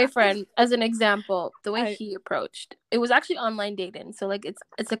my boyfriend as an example. The way he approached, it was actually online dating, so like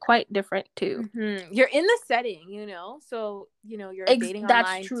it's a quite different too. Mm-hmm. You're in the setting, you know, so you know you're dating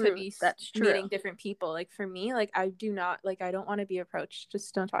online to be meeting different people. Like for me, like I don't want to be approached.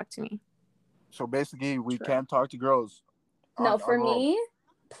 Just don't talk to me. So basically, we can't talk to girls. No, for me.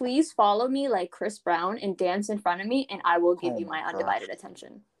 Please follow me like Chris Brown and dance in front of me, and I will give you my undivided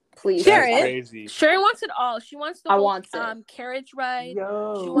attention. Please. Sharon wants it all. She wants the whole carriage ride.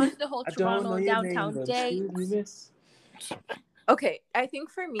 She wants the whole Toronto downtown date. Okay, I think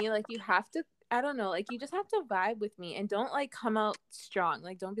for me, like you have to I don't know, like you just have to vibe with me and don't like come out strong.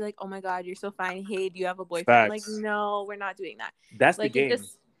 Like don't be like, oh my God, you're so fine. Hey, do you have a boyfriend? Like, Facts. no, we're not doing that. That's Like the it game.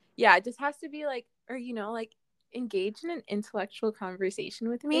 just yeah, it just has to be like, or like engage in an intellectual conversation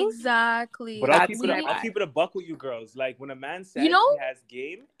with me. Exactly. But I'll That's keep it. my I'll vibe. keep it a buck with you girls. Like when a man says You know- he has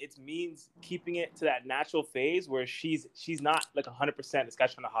game, it means keeping it to that natural phase where she's not like 100%. This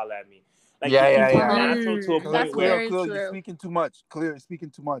guy's trying to holler at me. Like Yeah, you yeah, keep it yeah. natural to a Mm. point That's where very Cleo, true. you're speaking too much. Cleo, you're speaking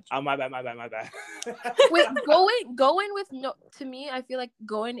too much. oh my bad. Wait, go in with no. To me, I feel like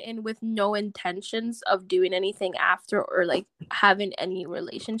going in with no intentions of doing anything after or like having any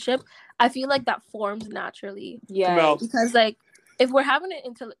relationship. I feel like that forms naturally Yeah. Camille. because like if we're having it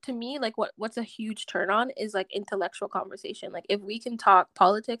to me like what's a huge turn on is like intellectual conversation. Like if we can talk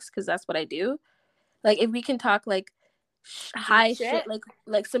politics because that's what I do. Like if we can talk like high shit,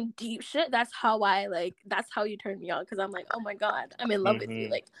 like some deep shit, that's how you turn me on because I'm like, oh my God, I'm in love with you. Mhm.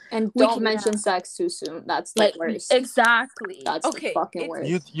 Like And We don't can- mention sex too soon. That's the like worst. exactly. That's Okay, the fucking it's-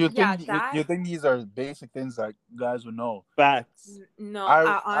 worst. You Yeah, think that- you think these are basic things that guys would know? Facts. No, I would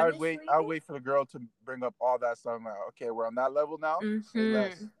honestly, wait for the girl to bring up all that stuff. I'm like, okay, we're on that level now. Say Mhm.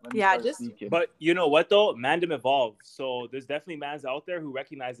 less. Let me Yeah, start just- speaking. But you know what though? Mandem evolved. So there's definitely mans out there who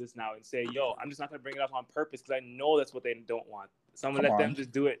recognize this now and say, yo, I'm just not gonna bring it up on purpose because I know that's what they don't want. So I'm gonna Come let them on.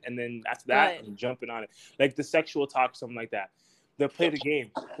 just do it, and then after that, Good. I'm jumping on it. Like the sexual talk, something like that. They'll play the game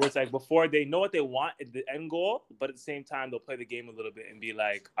where it's like before they know what they want at the end goal, but at the same time they'll play the game a little bit and be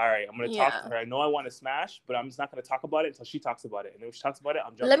like, all right, I'm gonna talk Yeah. to her. I know I want to smash, but I'm just not gonna talk about it until she talks about it. And then when she talks about it,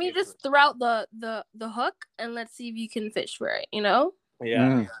 I'm jumping. Let me into just throw out the hook and let's see if you can fish for it. You know? it.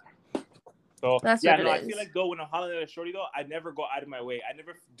 Yeah. So That's yeah, what no, it I is. feel like though when I'm hollering at a shorty though, I never go out of my way. I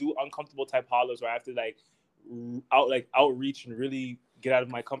never do uncomfortable type hollers where I have to like outreach and really get out of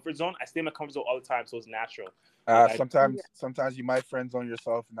my comfort zone. I stay in my comfort zone all the time, so it's natural. Like, Sometimes you might friend zone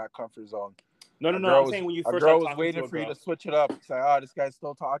yourself in that comfort zone. No. A I'm girl saying when you a first girl start was talking waiting to a for you girl. to switch it up. Say, oh, this guy's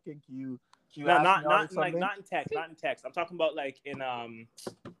still talking. Can you No, ask me out or not something? not in text. I'm talking about like in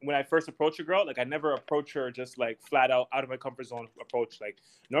when I first approach a girl, like I never approach her just like flat out of my comfort zone approach. Like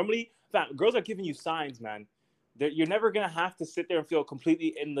normally, girls are giving you signs, man. You're never gonna have to sit there and feel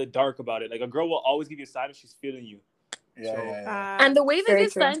completely in the dark about it. Like a girl will always give you a sign if she's feeling you. Yeah. And the way they Very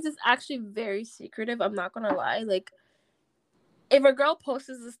give true. signs is actually very secretive. I'm not gonna lie. Like, if a girl posts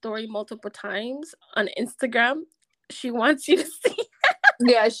a story multiple times on Instagram, she wants you to see.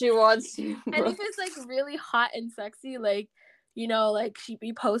 Yeah, she wants you. And if it's like really hot and sexy, like like she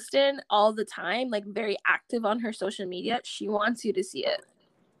be posting all the time, like very active on her social media, she wants you to see it.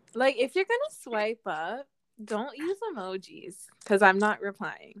 Like if you're gonna swipe up, don't use emojis because I'm not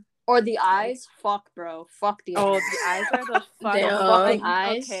replying. Or the eyes. Fuck, bro. Fuck the eyes. Oh, the eyes are the Damn. fucking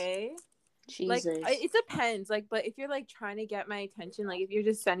eyes. Okay. Jesus. Like it depends. Like, but if you're like trying to get my attention, like if you're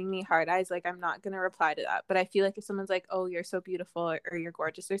just sending me hard eyes, like I'm not gonna reply to that. But I feel like if someone's like, "Oh, you're so beautiful," or "You're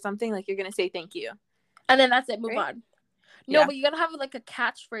gorgeous," or something, like you're gonna say thank you. And then that's it, move Right? on. No, Yeah. but you gotta have like a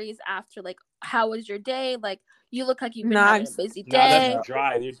catchphrase after, like, how was your day? Like, you look like you've been Nah, having I'm a busy Nah, day. that's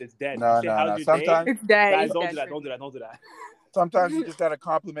dry. It's dead. No, You say, no, how's no. your Sometimes- day? It's dead. Guys, It's don't dead do that. for Don't me. do that. Don't do that. Sometimes you just gotta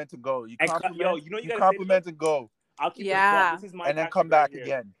compliment and go. You And compliment, you know you you gotta compliment and go, I'll keep it Yeah. a This is my and then tactic come right back here.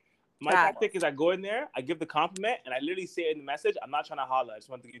 again. My Facts. tactic is I go in there, I give the compliment, and I literally say it in the message. I'm not trying to holler. I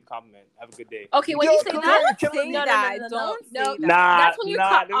just want to give you the compliment. Have a good day. Okay, when Yo, you say come that, on, Don't say no, that. no, Don't no. say that. Nah, That's when you cut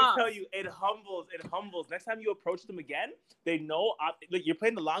let me off. tell you, it humbles. It humbles. Next time you approach them again, they know. Like you're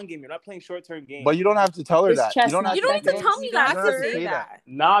playing the long game. You're not playing short-term game. But you don't have to tell her This that. chestnut You don't need to Bitch. tell me You that, don't have to to sir. say say that.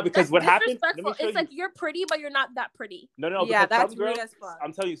 Nah, because That's what happens? Let disrespectful. me show It's you. like you're pretty, but you're not that pretty. No. Yeah, because that's some girls, rude as fuck.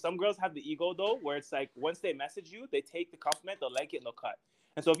 I'm telling you, some girls have the ego though, where it's like once they message you, they take the compliment, they'll like it, and they'll cut.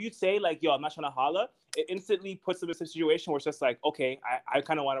 And so if you say like, "Yo, I'm not trying to holla," it instantly puts them in a situation where it's just like, "Okay, I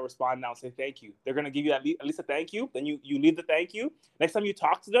kind of want to respond now and say thank you." They're gonna give you at least a thank you. Then you leave the thank you. Next time you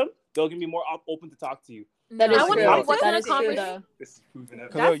talk to them, they're gonna be more open to talk to you. That No, is I wanna true. know I'm what just kind of That is true, conversation- though. This is proven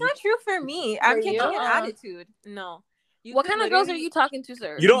evidence. Khalil, That's not true for me. I'm For taking you? an attitude. No. You What could kind of girls are literally- you talking to,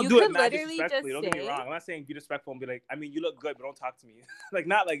 sir? You don't You do it could mad literally disrespectfully. just Don't get me say- wrong. I'm not saying be disrespectful and be like, I mean, you look good, but don't talk to me. Like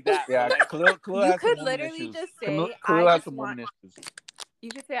not like that. Yeah, Like, Khalil You has some could woman literally issues. just say, Khalil I has just some want- woman issues. You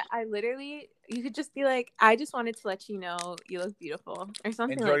could say, you could just be like, I just wanted to let you know you look beautiful or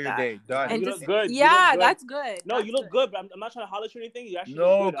something Enjoy like your that. day. Done. And You just, look good. You yeah, look good. that's good. No, That's you look good, but I'm not trying to holler at you or anything. You actually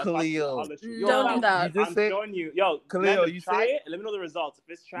No, look good. I'm not trying to Khalil. holler at you. Don't do fam, that. You just I'm say- showing you. Yo, Khalil, Landon, you try say- it and let me know the results. If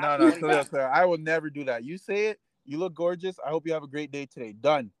it's trash, No, money Khalil, back. Khalil, I will never do that. You say it. You look gorgeous. I hope you have a great day today.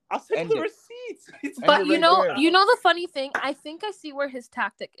 Done. I'll send End you the it. receipts. It's End But it you right know, there. the funny thing. I think I see where his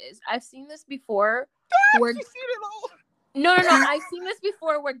tactic is. I've seen this before. Where You seen it all. no. I've seen this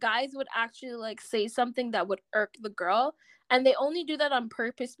before where guys would actually like say something that would irk the girl, And they only do that on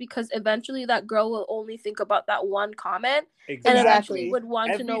purpose because eventually that girl will only think about that one comment and eventually would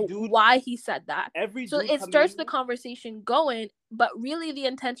want to know why he said that. So it starts the conversation going, but really the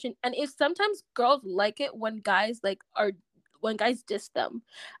intention, and it's sometimes girls like it when guys when guys diss them.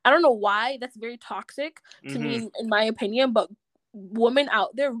 I don't know why. That's very toxic to me, in my opinion, but women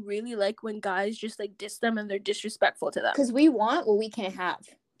out there really like when guys just like diss them and they're disrespectful to them. Because we want what we can't have.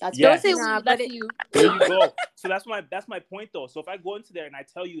 That's Don't say that's you. There you go. So that's my point though. So if I go into there and I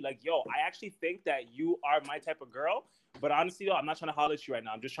tell you like, yo, I actually think that you are my type of girl, but honestly though, I'm not trying to holler at you right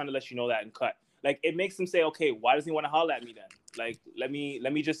now. I'm just trying to let you know that and cut. Like it makes them say, okay, why does he want to holler at me then? Like let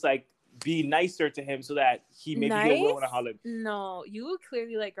me just like be nicer to him so that he maybe he'll want to holler. No, you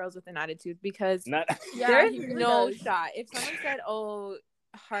clearly like girls with an attitude because there's no shot. If someone said, "Oh,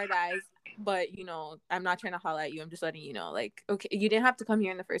 hard eyes," but you know, I'm not trying to holler at you. I'm just letting you know, like, okay, you didn't have to come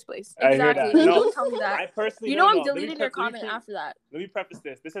here in the first place. Exactly. No, don't tell me that. I personally, I'm deleting your comment after that. Let me preface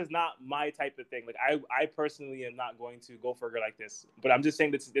this. This is not my type of thing. Like, I personally am not going to go for a girl like this. But I'm just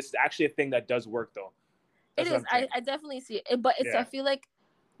saying this is actually a thing that does work, though. It is. I definitely see it. But I feel like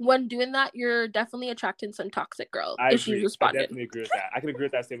when doing that, you're definitely attracting some toxic girl. I she's responding. I definitely agree with that. I can agree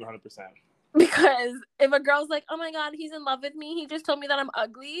with that statement 100%. Because if a girl's like, oh my God, he's in love with me, he just told me that I'm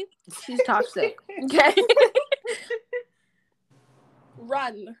ugly, she's toxic. Okay?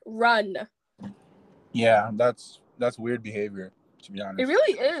 Run. Yeah, that's weird behavior, to be honest. It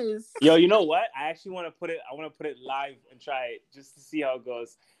really is. Yo, you know what? I actually want to put it live and try it just to see how it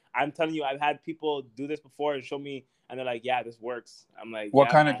goes. I'm telling you, I've had people do this before and show me, and they're like, yeah, this works. I'm like, what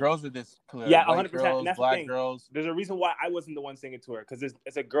kind of girls are this? Yeah, 100%. Girls, and that's black the thing. Girls. There's a reason why I wasn't the one singing to her, because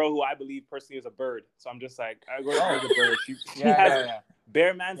it's a girl who I believe personally is a bird. So I'm just like, I go to her as a bird. She has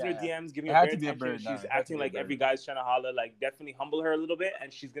bare mans in her DMs, giving her bare attention. She's acting like every guy's trying to holler. Like, definitely humble her a little bit,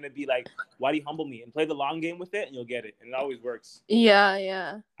 and she's gonna be like, why do you humble me? And play the long game with it, and you'll get it. And it always works.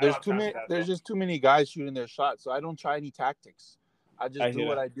 Yeah. There's just too many guys shooting their shot, so I don't try any tactics. I just do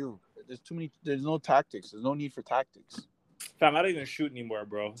what I do. There's no tactics. There's no need for tactics. Fam, I don't even shoot anymore,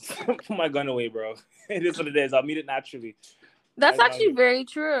 bro. Put my gun away, bro. It is what it is. I'll meet it naturally. That's actually very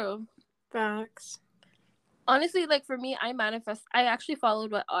true. Facts. Honestly, like for me, I actually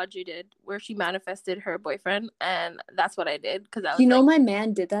followed what Audrey did, where she manifested her boyfriend, and that's what I did because I was. My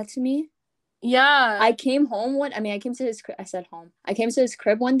man did that to me. Yeah. I came to his crib. I said home. I came to his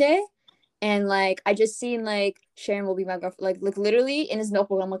crib one day, and like I just seen like Sharon will be my girlfriend, like literally in his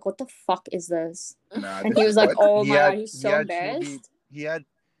notebook. I'm like, what the fuck is this? And he was like, oh my God, he's so embarrassed.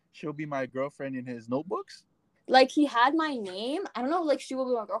 She'll be my girlfriend in his notebooks. Like he had my name. I don't know, like she will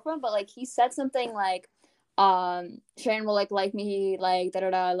be my girlfriend, but like he said something like, Sharon will like me, like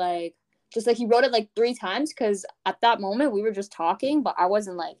da-da-da, like just like he wrote it like 3 times because at that moment we were just talking, but I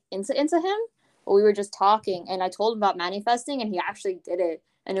wasn't like into him, but we were just talking, and I told him about manifesting, and he actually did it,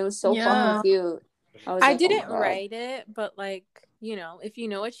 and it was so fucking cute. I didn't write it, but like, you know, if you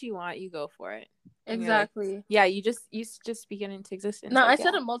know what you want, you go for it. Exactly. Like, yeah, you just speak it into existence. No, I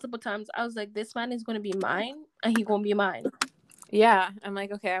said it multiple times. I was like, this man is going to be mine, and he won't be mine. Yeah, I'm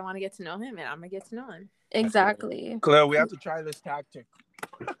like, okay, I want to get to know him, and I'm gonna get to know him. Exactly. Claire, we have to try this tactic.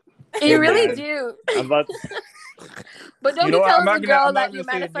 You really do. But don't be telling the girl that you're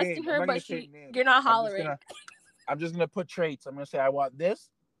manifesting her, but you're not hollering. I'm just gonna put traits. I'm gonna say I want this.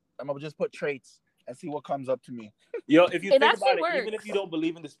 I'm gonna just put traits and see what comes up to me. Yo, if you think about it, even if you don't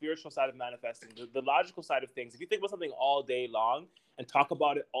believe in the spiritual side of manifesting, the logical side of things, if you think about something all day long and talk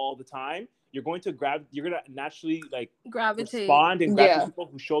about it all the time, you're going to naturally like gravitate, respond and grab people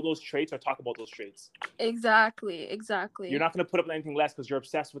who show those traits or talk about those traits. Exactly. You're not going to put up with anything less because you're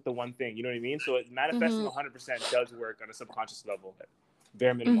obsessed with the one thing. You know what I mean? So manifesting 100% does work on a subconscious level,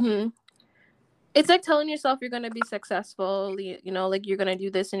 bare minimum. It's like telling yourself you're going to be successful, you know, like you're going to do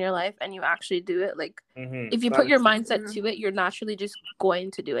this in your life, and you actually do it. Like if you put your mindset to it, you're naturally just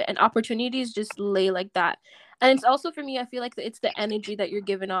going to do it, and opportunities just lay like that. And it's also, for me, I feel like it's the energy that you're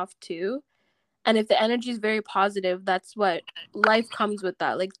giving off too. And if the energy is very positive, that's what life comes with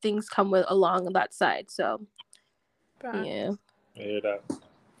that. Like things come along that side. So yeah.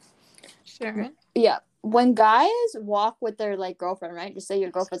 Sharon? Yeah. When guys walk with their like girlfriend, right? Just say your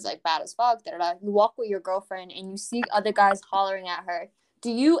girlfriend's like bad as fuck, you walk with your girlfriend and you see other guys hollering at her.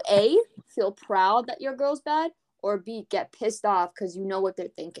 Do you A, feel proud that your girl's bad, or B, get pissed off because you know what they're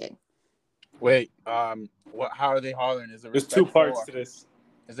thinking? Wait, how are they hollering? There's 2 parts to this.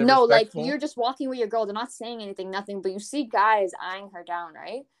 No, like you're just walking with your girl, they're not saying anything, nothing, but you see guys eyeing her down,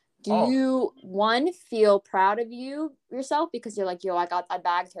 right? Do you, 1, feel proud of yourself because you're like, yo, I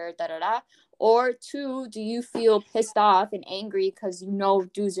bagged her, da-da-da? Or 2, do you feel pissed off and angry because you know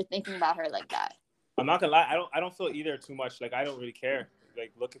dudes are thinking about her like that? I'm not gonna lie. I don't feel either too much. Like I don't really care.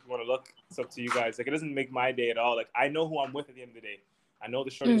 Like look if you want to look. It's up to you guys. Like it doesn't make my day at all. Like I know who I'm with at the end of the day. I know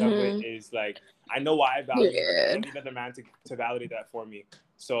the shorty that I'm with is like. I know why I value her. I don't need another man to validate that for me.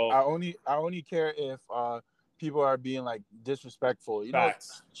 So I only care if people are being like disrespectful. You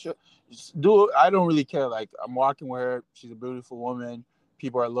facts. know, I don't really care. Like I'm walking with her. She's a beautiful woman.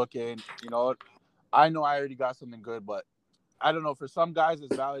 People are looking. You know, I know I already got something good, but I don't know. For some guys,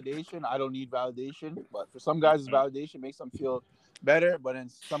 it's validation. I don't need validation, but for some guys, it's validation makes them feel better. But in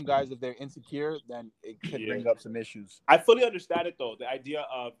some guys, if they're insecure, then it could bring up some issues. I fully understand it though. The idea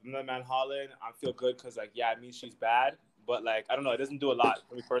of another man hollering, I feel good because like yeah, it means she's bad, but like I don't know, it doesn't do a lot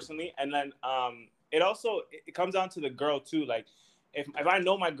for me personally. And then it also it comes down to the girl too. Like if I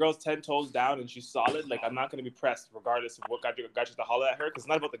know my girl's 10 toes down and she's solid, like I'm not gonna be pressed regardless of what got you to holler at her because it's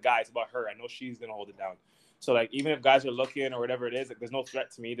not about the guy, it's about her. I know she's gonna hold it down. So like even if guys are looking or whatever it is, like there's no threat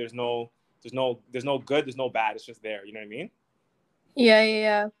to me. There's no good, there's no bad. It's just there. You know what I mean?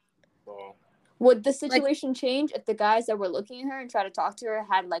 Yeah. So, would the situation change if the guys that were looking at her and try to talk to her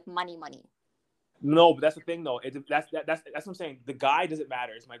had like money? no, but that's the thing though. That's what I'm saying. The guy doesn't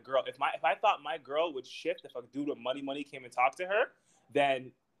matter. It's my girl. If I thought my girl would shift if a dude with money came and talked to her,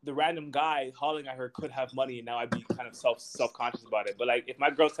 then the random guy hollering at her could have money, and now I'd be kind of self-conscious about it. But like, if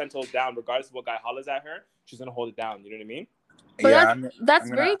my girl's 10 toes down, regardless of what guy hollers at her, she's gonna hold it down. You know what I mean? But yeah, that's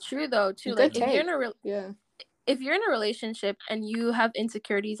very true though too. Like Good if you're in take. if you're in a relationship and you have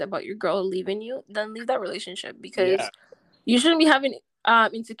insecurities about your girl leaving you, then leave that relationship because you shouldn't be having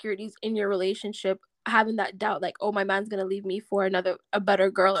insecurities in your relationship, having that doubt like, oh, my man's gonna leave me for a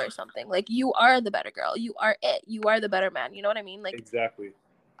better girl or something. Like you are the better girl. You are it. You are the better man. You know what I mean? Like exactly.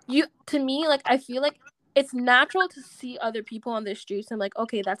 To me, like I feel like it's natural to see other people on the streets and like,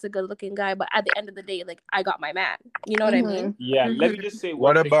 okay, that's a good looking guy, but at the end of the day, like I got my man. You know what I mean? Yeah. Let me just say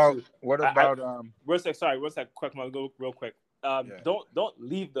what about real quick, quick, go real quick. Don't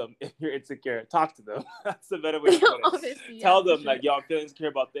leave them if you're insecure. Talk to them. That's the better way to put it. Tell them like, yo, I'm feeling insecure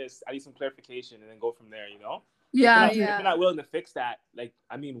about this. I need some clarification, and then go from there. You know? If you're not willing to fix that, like,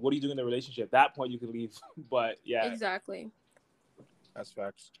 I mean, what are you doing in the relationship? At that point, you can leave. But yeah, exactly. That's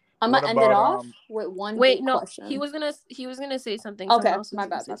facts. I'm gonna end it off with one. Wait, no, question. he was gonna say something. Okay, my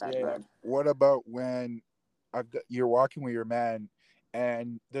bad. What about when you're walking with your man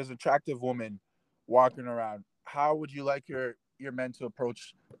and there's an attractive woman walking around? How would you like your men to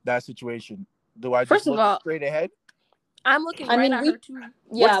approach that situation? Do I just look straight ahead? I'm looking at her too.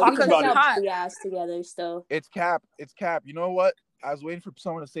 Yeah, we could have the ass together still. It's cap. You know what? I was waiting for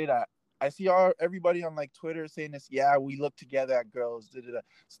someone to say that. I see everybody on like Twitter saying this. Yeah, we look together at girls.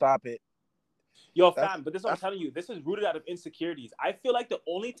 Stop it. Yo, fam, but this is what I'm telling you. This is rooted out of insecurities. I feel like the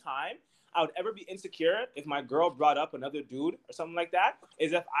only time I would ever be insecure if my girl brought up another dude or something like that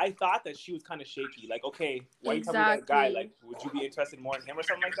is if I thought that she was kind of shaky. Like, okay, why you telling me that guy? Like, would you be interested more in him or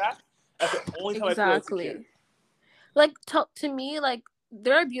something like that? That's the only time I feel insecure. Like, to me, like,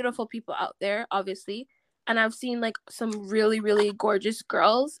 there are beautiful people out there, obviously. And I've seen like some really, really gorgeous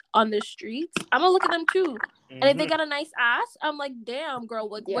girls on the streets. I'm gonna look at them too. And if they got a nice ass, I'm like, damn, girl,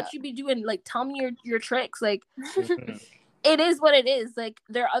 like what you be doing? Like, tell me your tricks. Like, it is what it is. Like,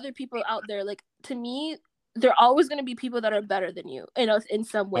 there are other people out there. Like, to me, there are always gonna be people that are better than you, you know, in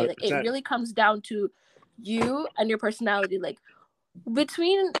some way. Like, 100%. It really comes down to you and your personality. Like,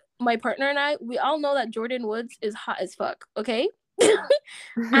 between my partner and I, we all know that Jordyn Woods is hot as fuck. Okay.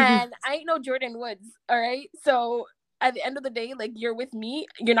 And I ain't no Jordyn Woods, all right? So at the end of the day, like, you're with me,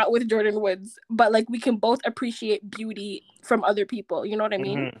 you're not with Jordyn Woods, but like we can both appreciate beauty from other people. You know what I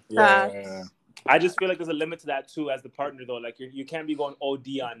mean? Yeah. I just feel like there's a limit to that too as the partner though. Like you can't be going OD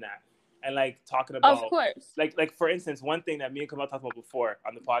on that and like talking about, of course, like for instance, one thing that me and Kamal talked about before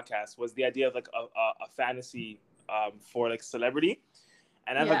on the podcast was the idea of like a fantasy for like celebrity.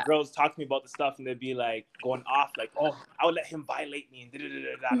 And I've had girls talk to me about the stuff, and they'd be like going off, like, "Oh, I would let him violate me," and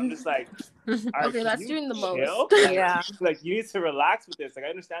da-da-da-da-da. I'm just like, okay, that's doing the most. Like, you need to relax with this. Like, I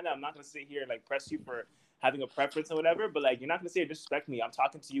understand that I'm not gonna sit here and like press you for having a preference or whatever, but like, you're not gonna sit here and disrespect me. I'm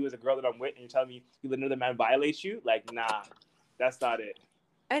talking to you as a girl that I'm with, and you're telling me you let another man violate you. Like, nah, that's not it.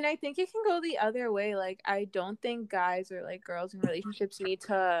 And I think it can go the other way. Like, I don't think guys or like girls in relationships need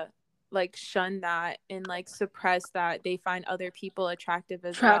to like shun that and like suppress that they find other people attractive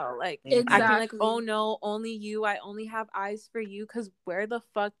as well. Like, acting like, oh no, only you, I only have eyes for you, because where the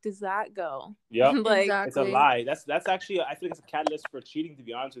fuck does that go? Yeah, like, it's a lie. That's actually, I feel like it's a catalyst for cheating, to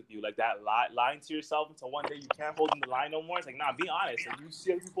be honest with you. Like, that lying to yourself until one day you can't hold in the line no more. It's like, nah, be honest. Like, you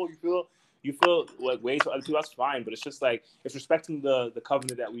see other people, you feel like ways for other people, that's fine, but it's just like, it's respecting the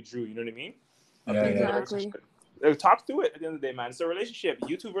covenant that we drew. You know what I mean? Exactly. Talk through it at the end of the day, man. It's a relationship.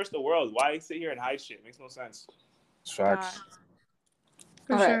 You two versus the world. Why sit here and hide shit? It makes no sense. Facts.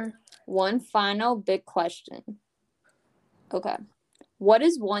 For All right. sure. One final big question. Okay. What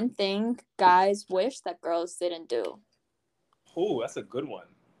is one thing guys wish that girls didn't do? Oh, that's a good one.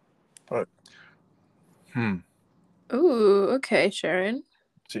 Ooh, okay, Sharon.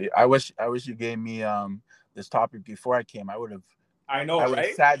 See, I wish you gave me this topic before I came. I would have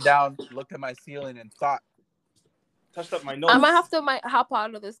right? sat down, looked at my ceiling, and thought. Touched up my nose. I might have to hop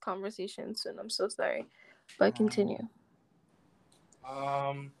out of this conversation soon. I'm so sorry, but continue.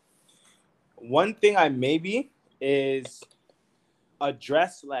 One thing I maybe is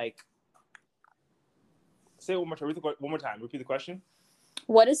address like. Say it one more time. One more time. Repeat the question.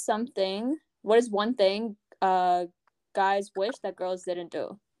 What is one thing guys wish that girls didn't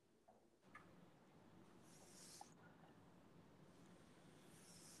do?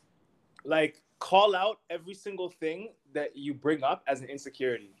 Like, call out every single thing that you bring up as an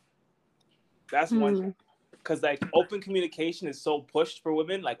insecurity. That's one thing. Because, like, open communication is so pushed for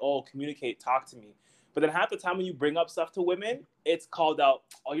women. Like, oh, communicate, talk to me. But then half the time when you bring up stuff to women, it's called out,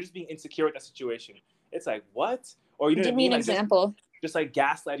 oh, you're just being insecure with that situation. It's like, what? Or you know Give what I me mean? an Like, example. Just like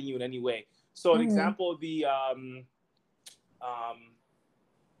gaslighting you in any way. So an example would be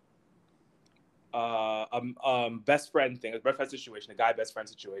best friend thing, a best friend situation, a guy best friend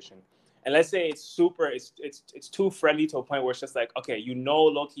situation. And let's say it's too friendly to a point where it's just like, okay, you know,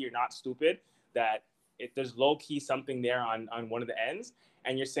 low-key, you're not stupid, that there's low-key something there on one of the ends,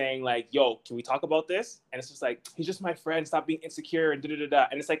 and you're saying like, yo, can we talk about this? And it's just like, he's just my friend, stop being insecure and da-da-da-da.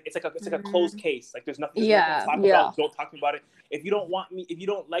 And it's like a closed case. Like there's nothing to talk about. Don't talk to me about it. If you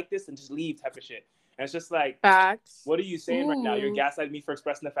don't like this, then just leave type of shit. And it's just like, facts. What are you saying right now? You're gaslighting me for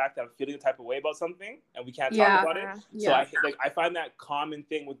expressing the fact that I'm feeling the type of way about something, and we can't talk about it. So I find that common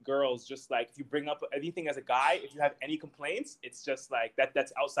thing with girls, just like if you bring up anything as a guy, if you have any complaints, it's just like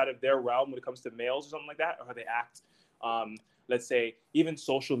that's outside of their realm when it comes to males or something like that, or how they act. Let's say even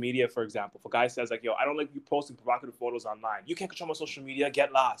social media, for example. If a guy says like, yo, I don't like you posting provocative photos online. You can't control my social media,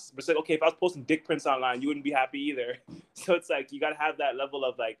 get lost. But it's like, okay, if I was posting dick prints online, you wouldn't be happy either. So it's like, you got to have that level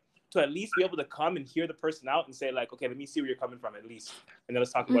of like, to at least be able to come and hear the person out and say like, okay, let me see where you're coming from at least. And then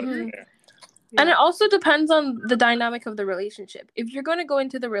let's talk about it from there. And it also depends on the dynamic of the relationship. If you're going to go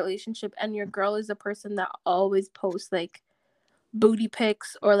into the relationship and your girl is a person that always posts like booty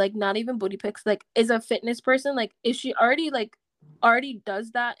pics, or like not even booty pics, like is a fitness person, like if she already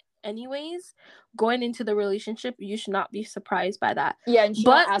does that anyways, going into the relationship, you should not be surprised by that. Yeah, and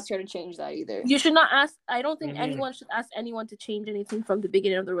don't ask her to change that either. You should not ask. I don't think anyone should ask anyone to change anything from the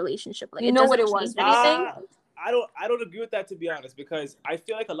beginning of the relationship. Like, you know what it was. Anything. I don't agree with that, to be honest, because I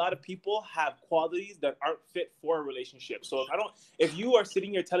feel like a lot of people have qualities that aren't fit for a relationship. So if you are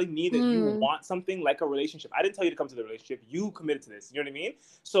sitting here telling me that you want something like a relationship, I didn't tell you to come to the relationship. You committed to this. You know what I mean?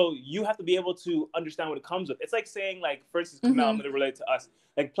 So you have to be able to understand what it comes with. It's like saying, like, for instance, Kamel, I'm going to relate to us,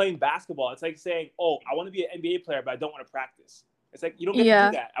 like playing basketball. It's like saying, oh, I want to be an NBA player, but I don't want to practice. It's like, you don't get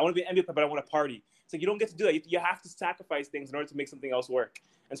to do that. I want to be an NBA player, but I want to party. It's like, you don't get to do that. You have to sacrifice things in order to make something else work.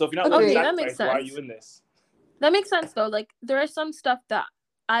 And so if you're not willing to sacrifice, why are you in this? That makes sense though. Like there is some stuff that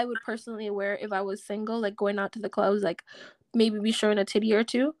I would personally wear if I was single, like going out to the clubs, like maybe be showing a titty or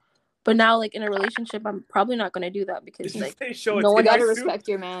two. But now, like in a relationship, I'm probably not gonna do that because like no one gotta respect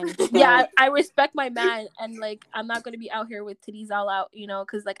your man. Yeah, I respect my man, and like I'm not gonna be out here with titties all out, you know,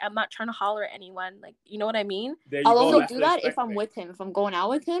 because like I'm not trying to holler at anyone. Like, you know what I mean? I'll only do that if I'm with him. If I'm going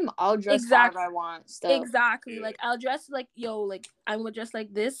out with him, I'll dress however I want. Exactly. Like I'll dress like like I would dress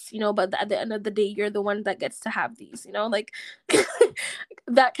like this, you know. But at the end of the day, you're the one that gets to have these, you know, like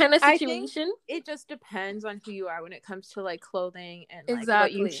that kind of situation. It just depends on who you are when it comes to like clothing and like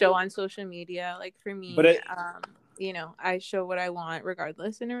what you show on social media. Like for me, you know, I show what I want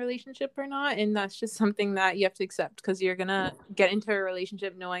regardless in a relationship or not, and that's just something that you have to accept because you're gonna get into a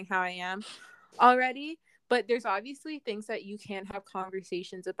relationship knowing how I am already. But there's obviously things that you can have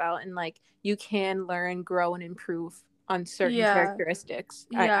conversations about, and like you can learn, grow, and improve on certain characteristics.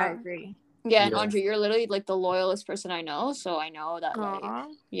 I agree. Yeah, and Andre, you're literally like the loyalist person I know, so I know that like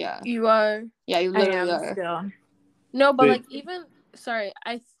you are. Yeah, you literally are. Still. No, but like even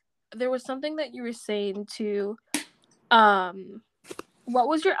there was something that you were saying to what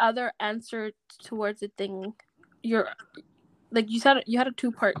was your other answer towards the thing? Like you said you had a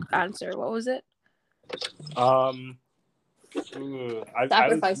 2-part answer. What was it? I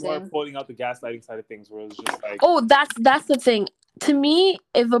was more pulling out the gaslighting side of things, where it was just like, oh, that's the thing. To me,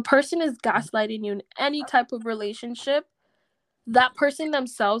 if a person is gaslighting you in any type of relationship, that person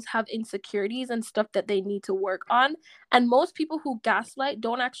themselves have insecurities and stuff that they need to work on. And most people who gaslight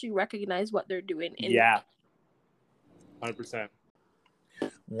don't actually recognize what they're doing. 100%.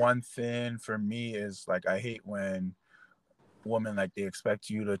 One thing for me is like I hate when women like they expect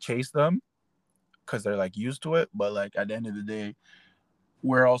you to chase them because they're like used to it, but like at the end of the day,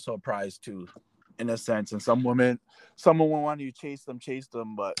 we're also a prize too, in a sense. And someone will want you to chase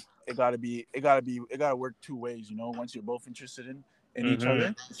them, but it gotta work two ways. You know, once you're both interested in each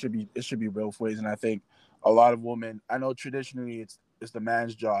other, it should be both ways. And I think a lot of women, I know traditionally it's the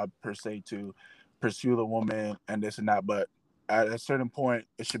man's job per se to pursue the woman and this and that, but at a certain point,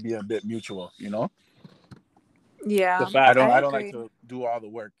 it should be a bit mutual. You know. Yeah, I don't agree. like to do all the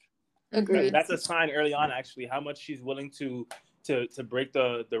work. Agreed. That's a sign early on, actually, how much she's willing to break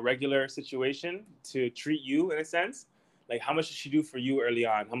the regular situation to treat you in a sense. Like, how much does she do for you early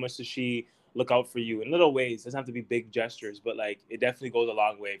on? How much does she look out for you in little ways? It doesn't have to be big gestures, but like it definitely goes a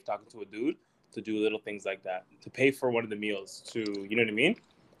long way if talking to a dude to do little things like that, to pay for one of the meals, to, you know what I mean?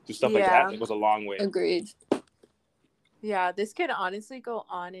 Do stuff like that. It goes a long way. Agreed. Yeah, this could honestly go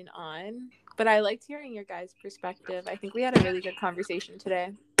on and on, but I liked hearing your guys' perspective. I think we had a really good conversation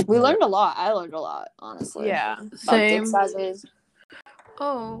today. We learned a lot. I learned a lot, honestly. Yeah, About dick sizes.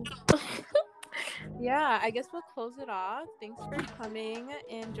 Oh. yeah, I guess we'll close it off. Thanks for coming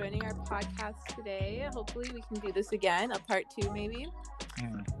and joining our podcast today. Hopefully we can do this again, a part 2 maybe.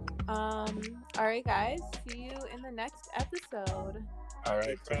 All right, guys, see you in the next episode. All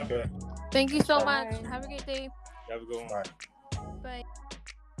right, take care. Thank you so Bye. much. Have a great day. Have a good one. Bye. Bye.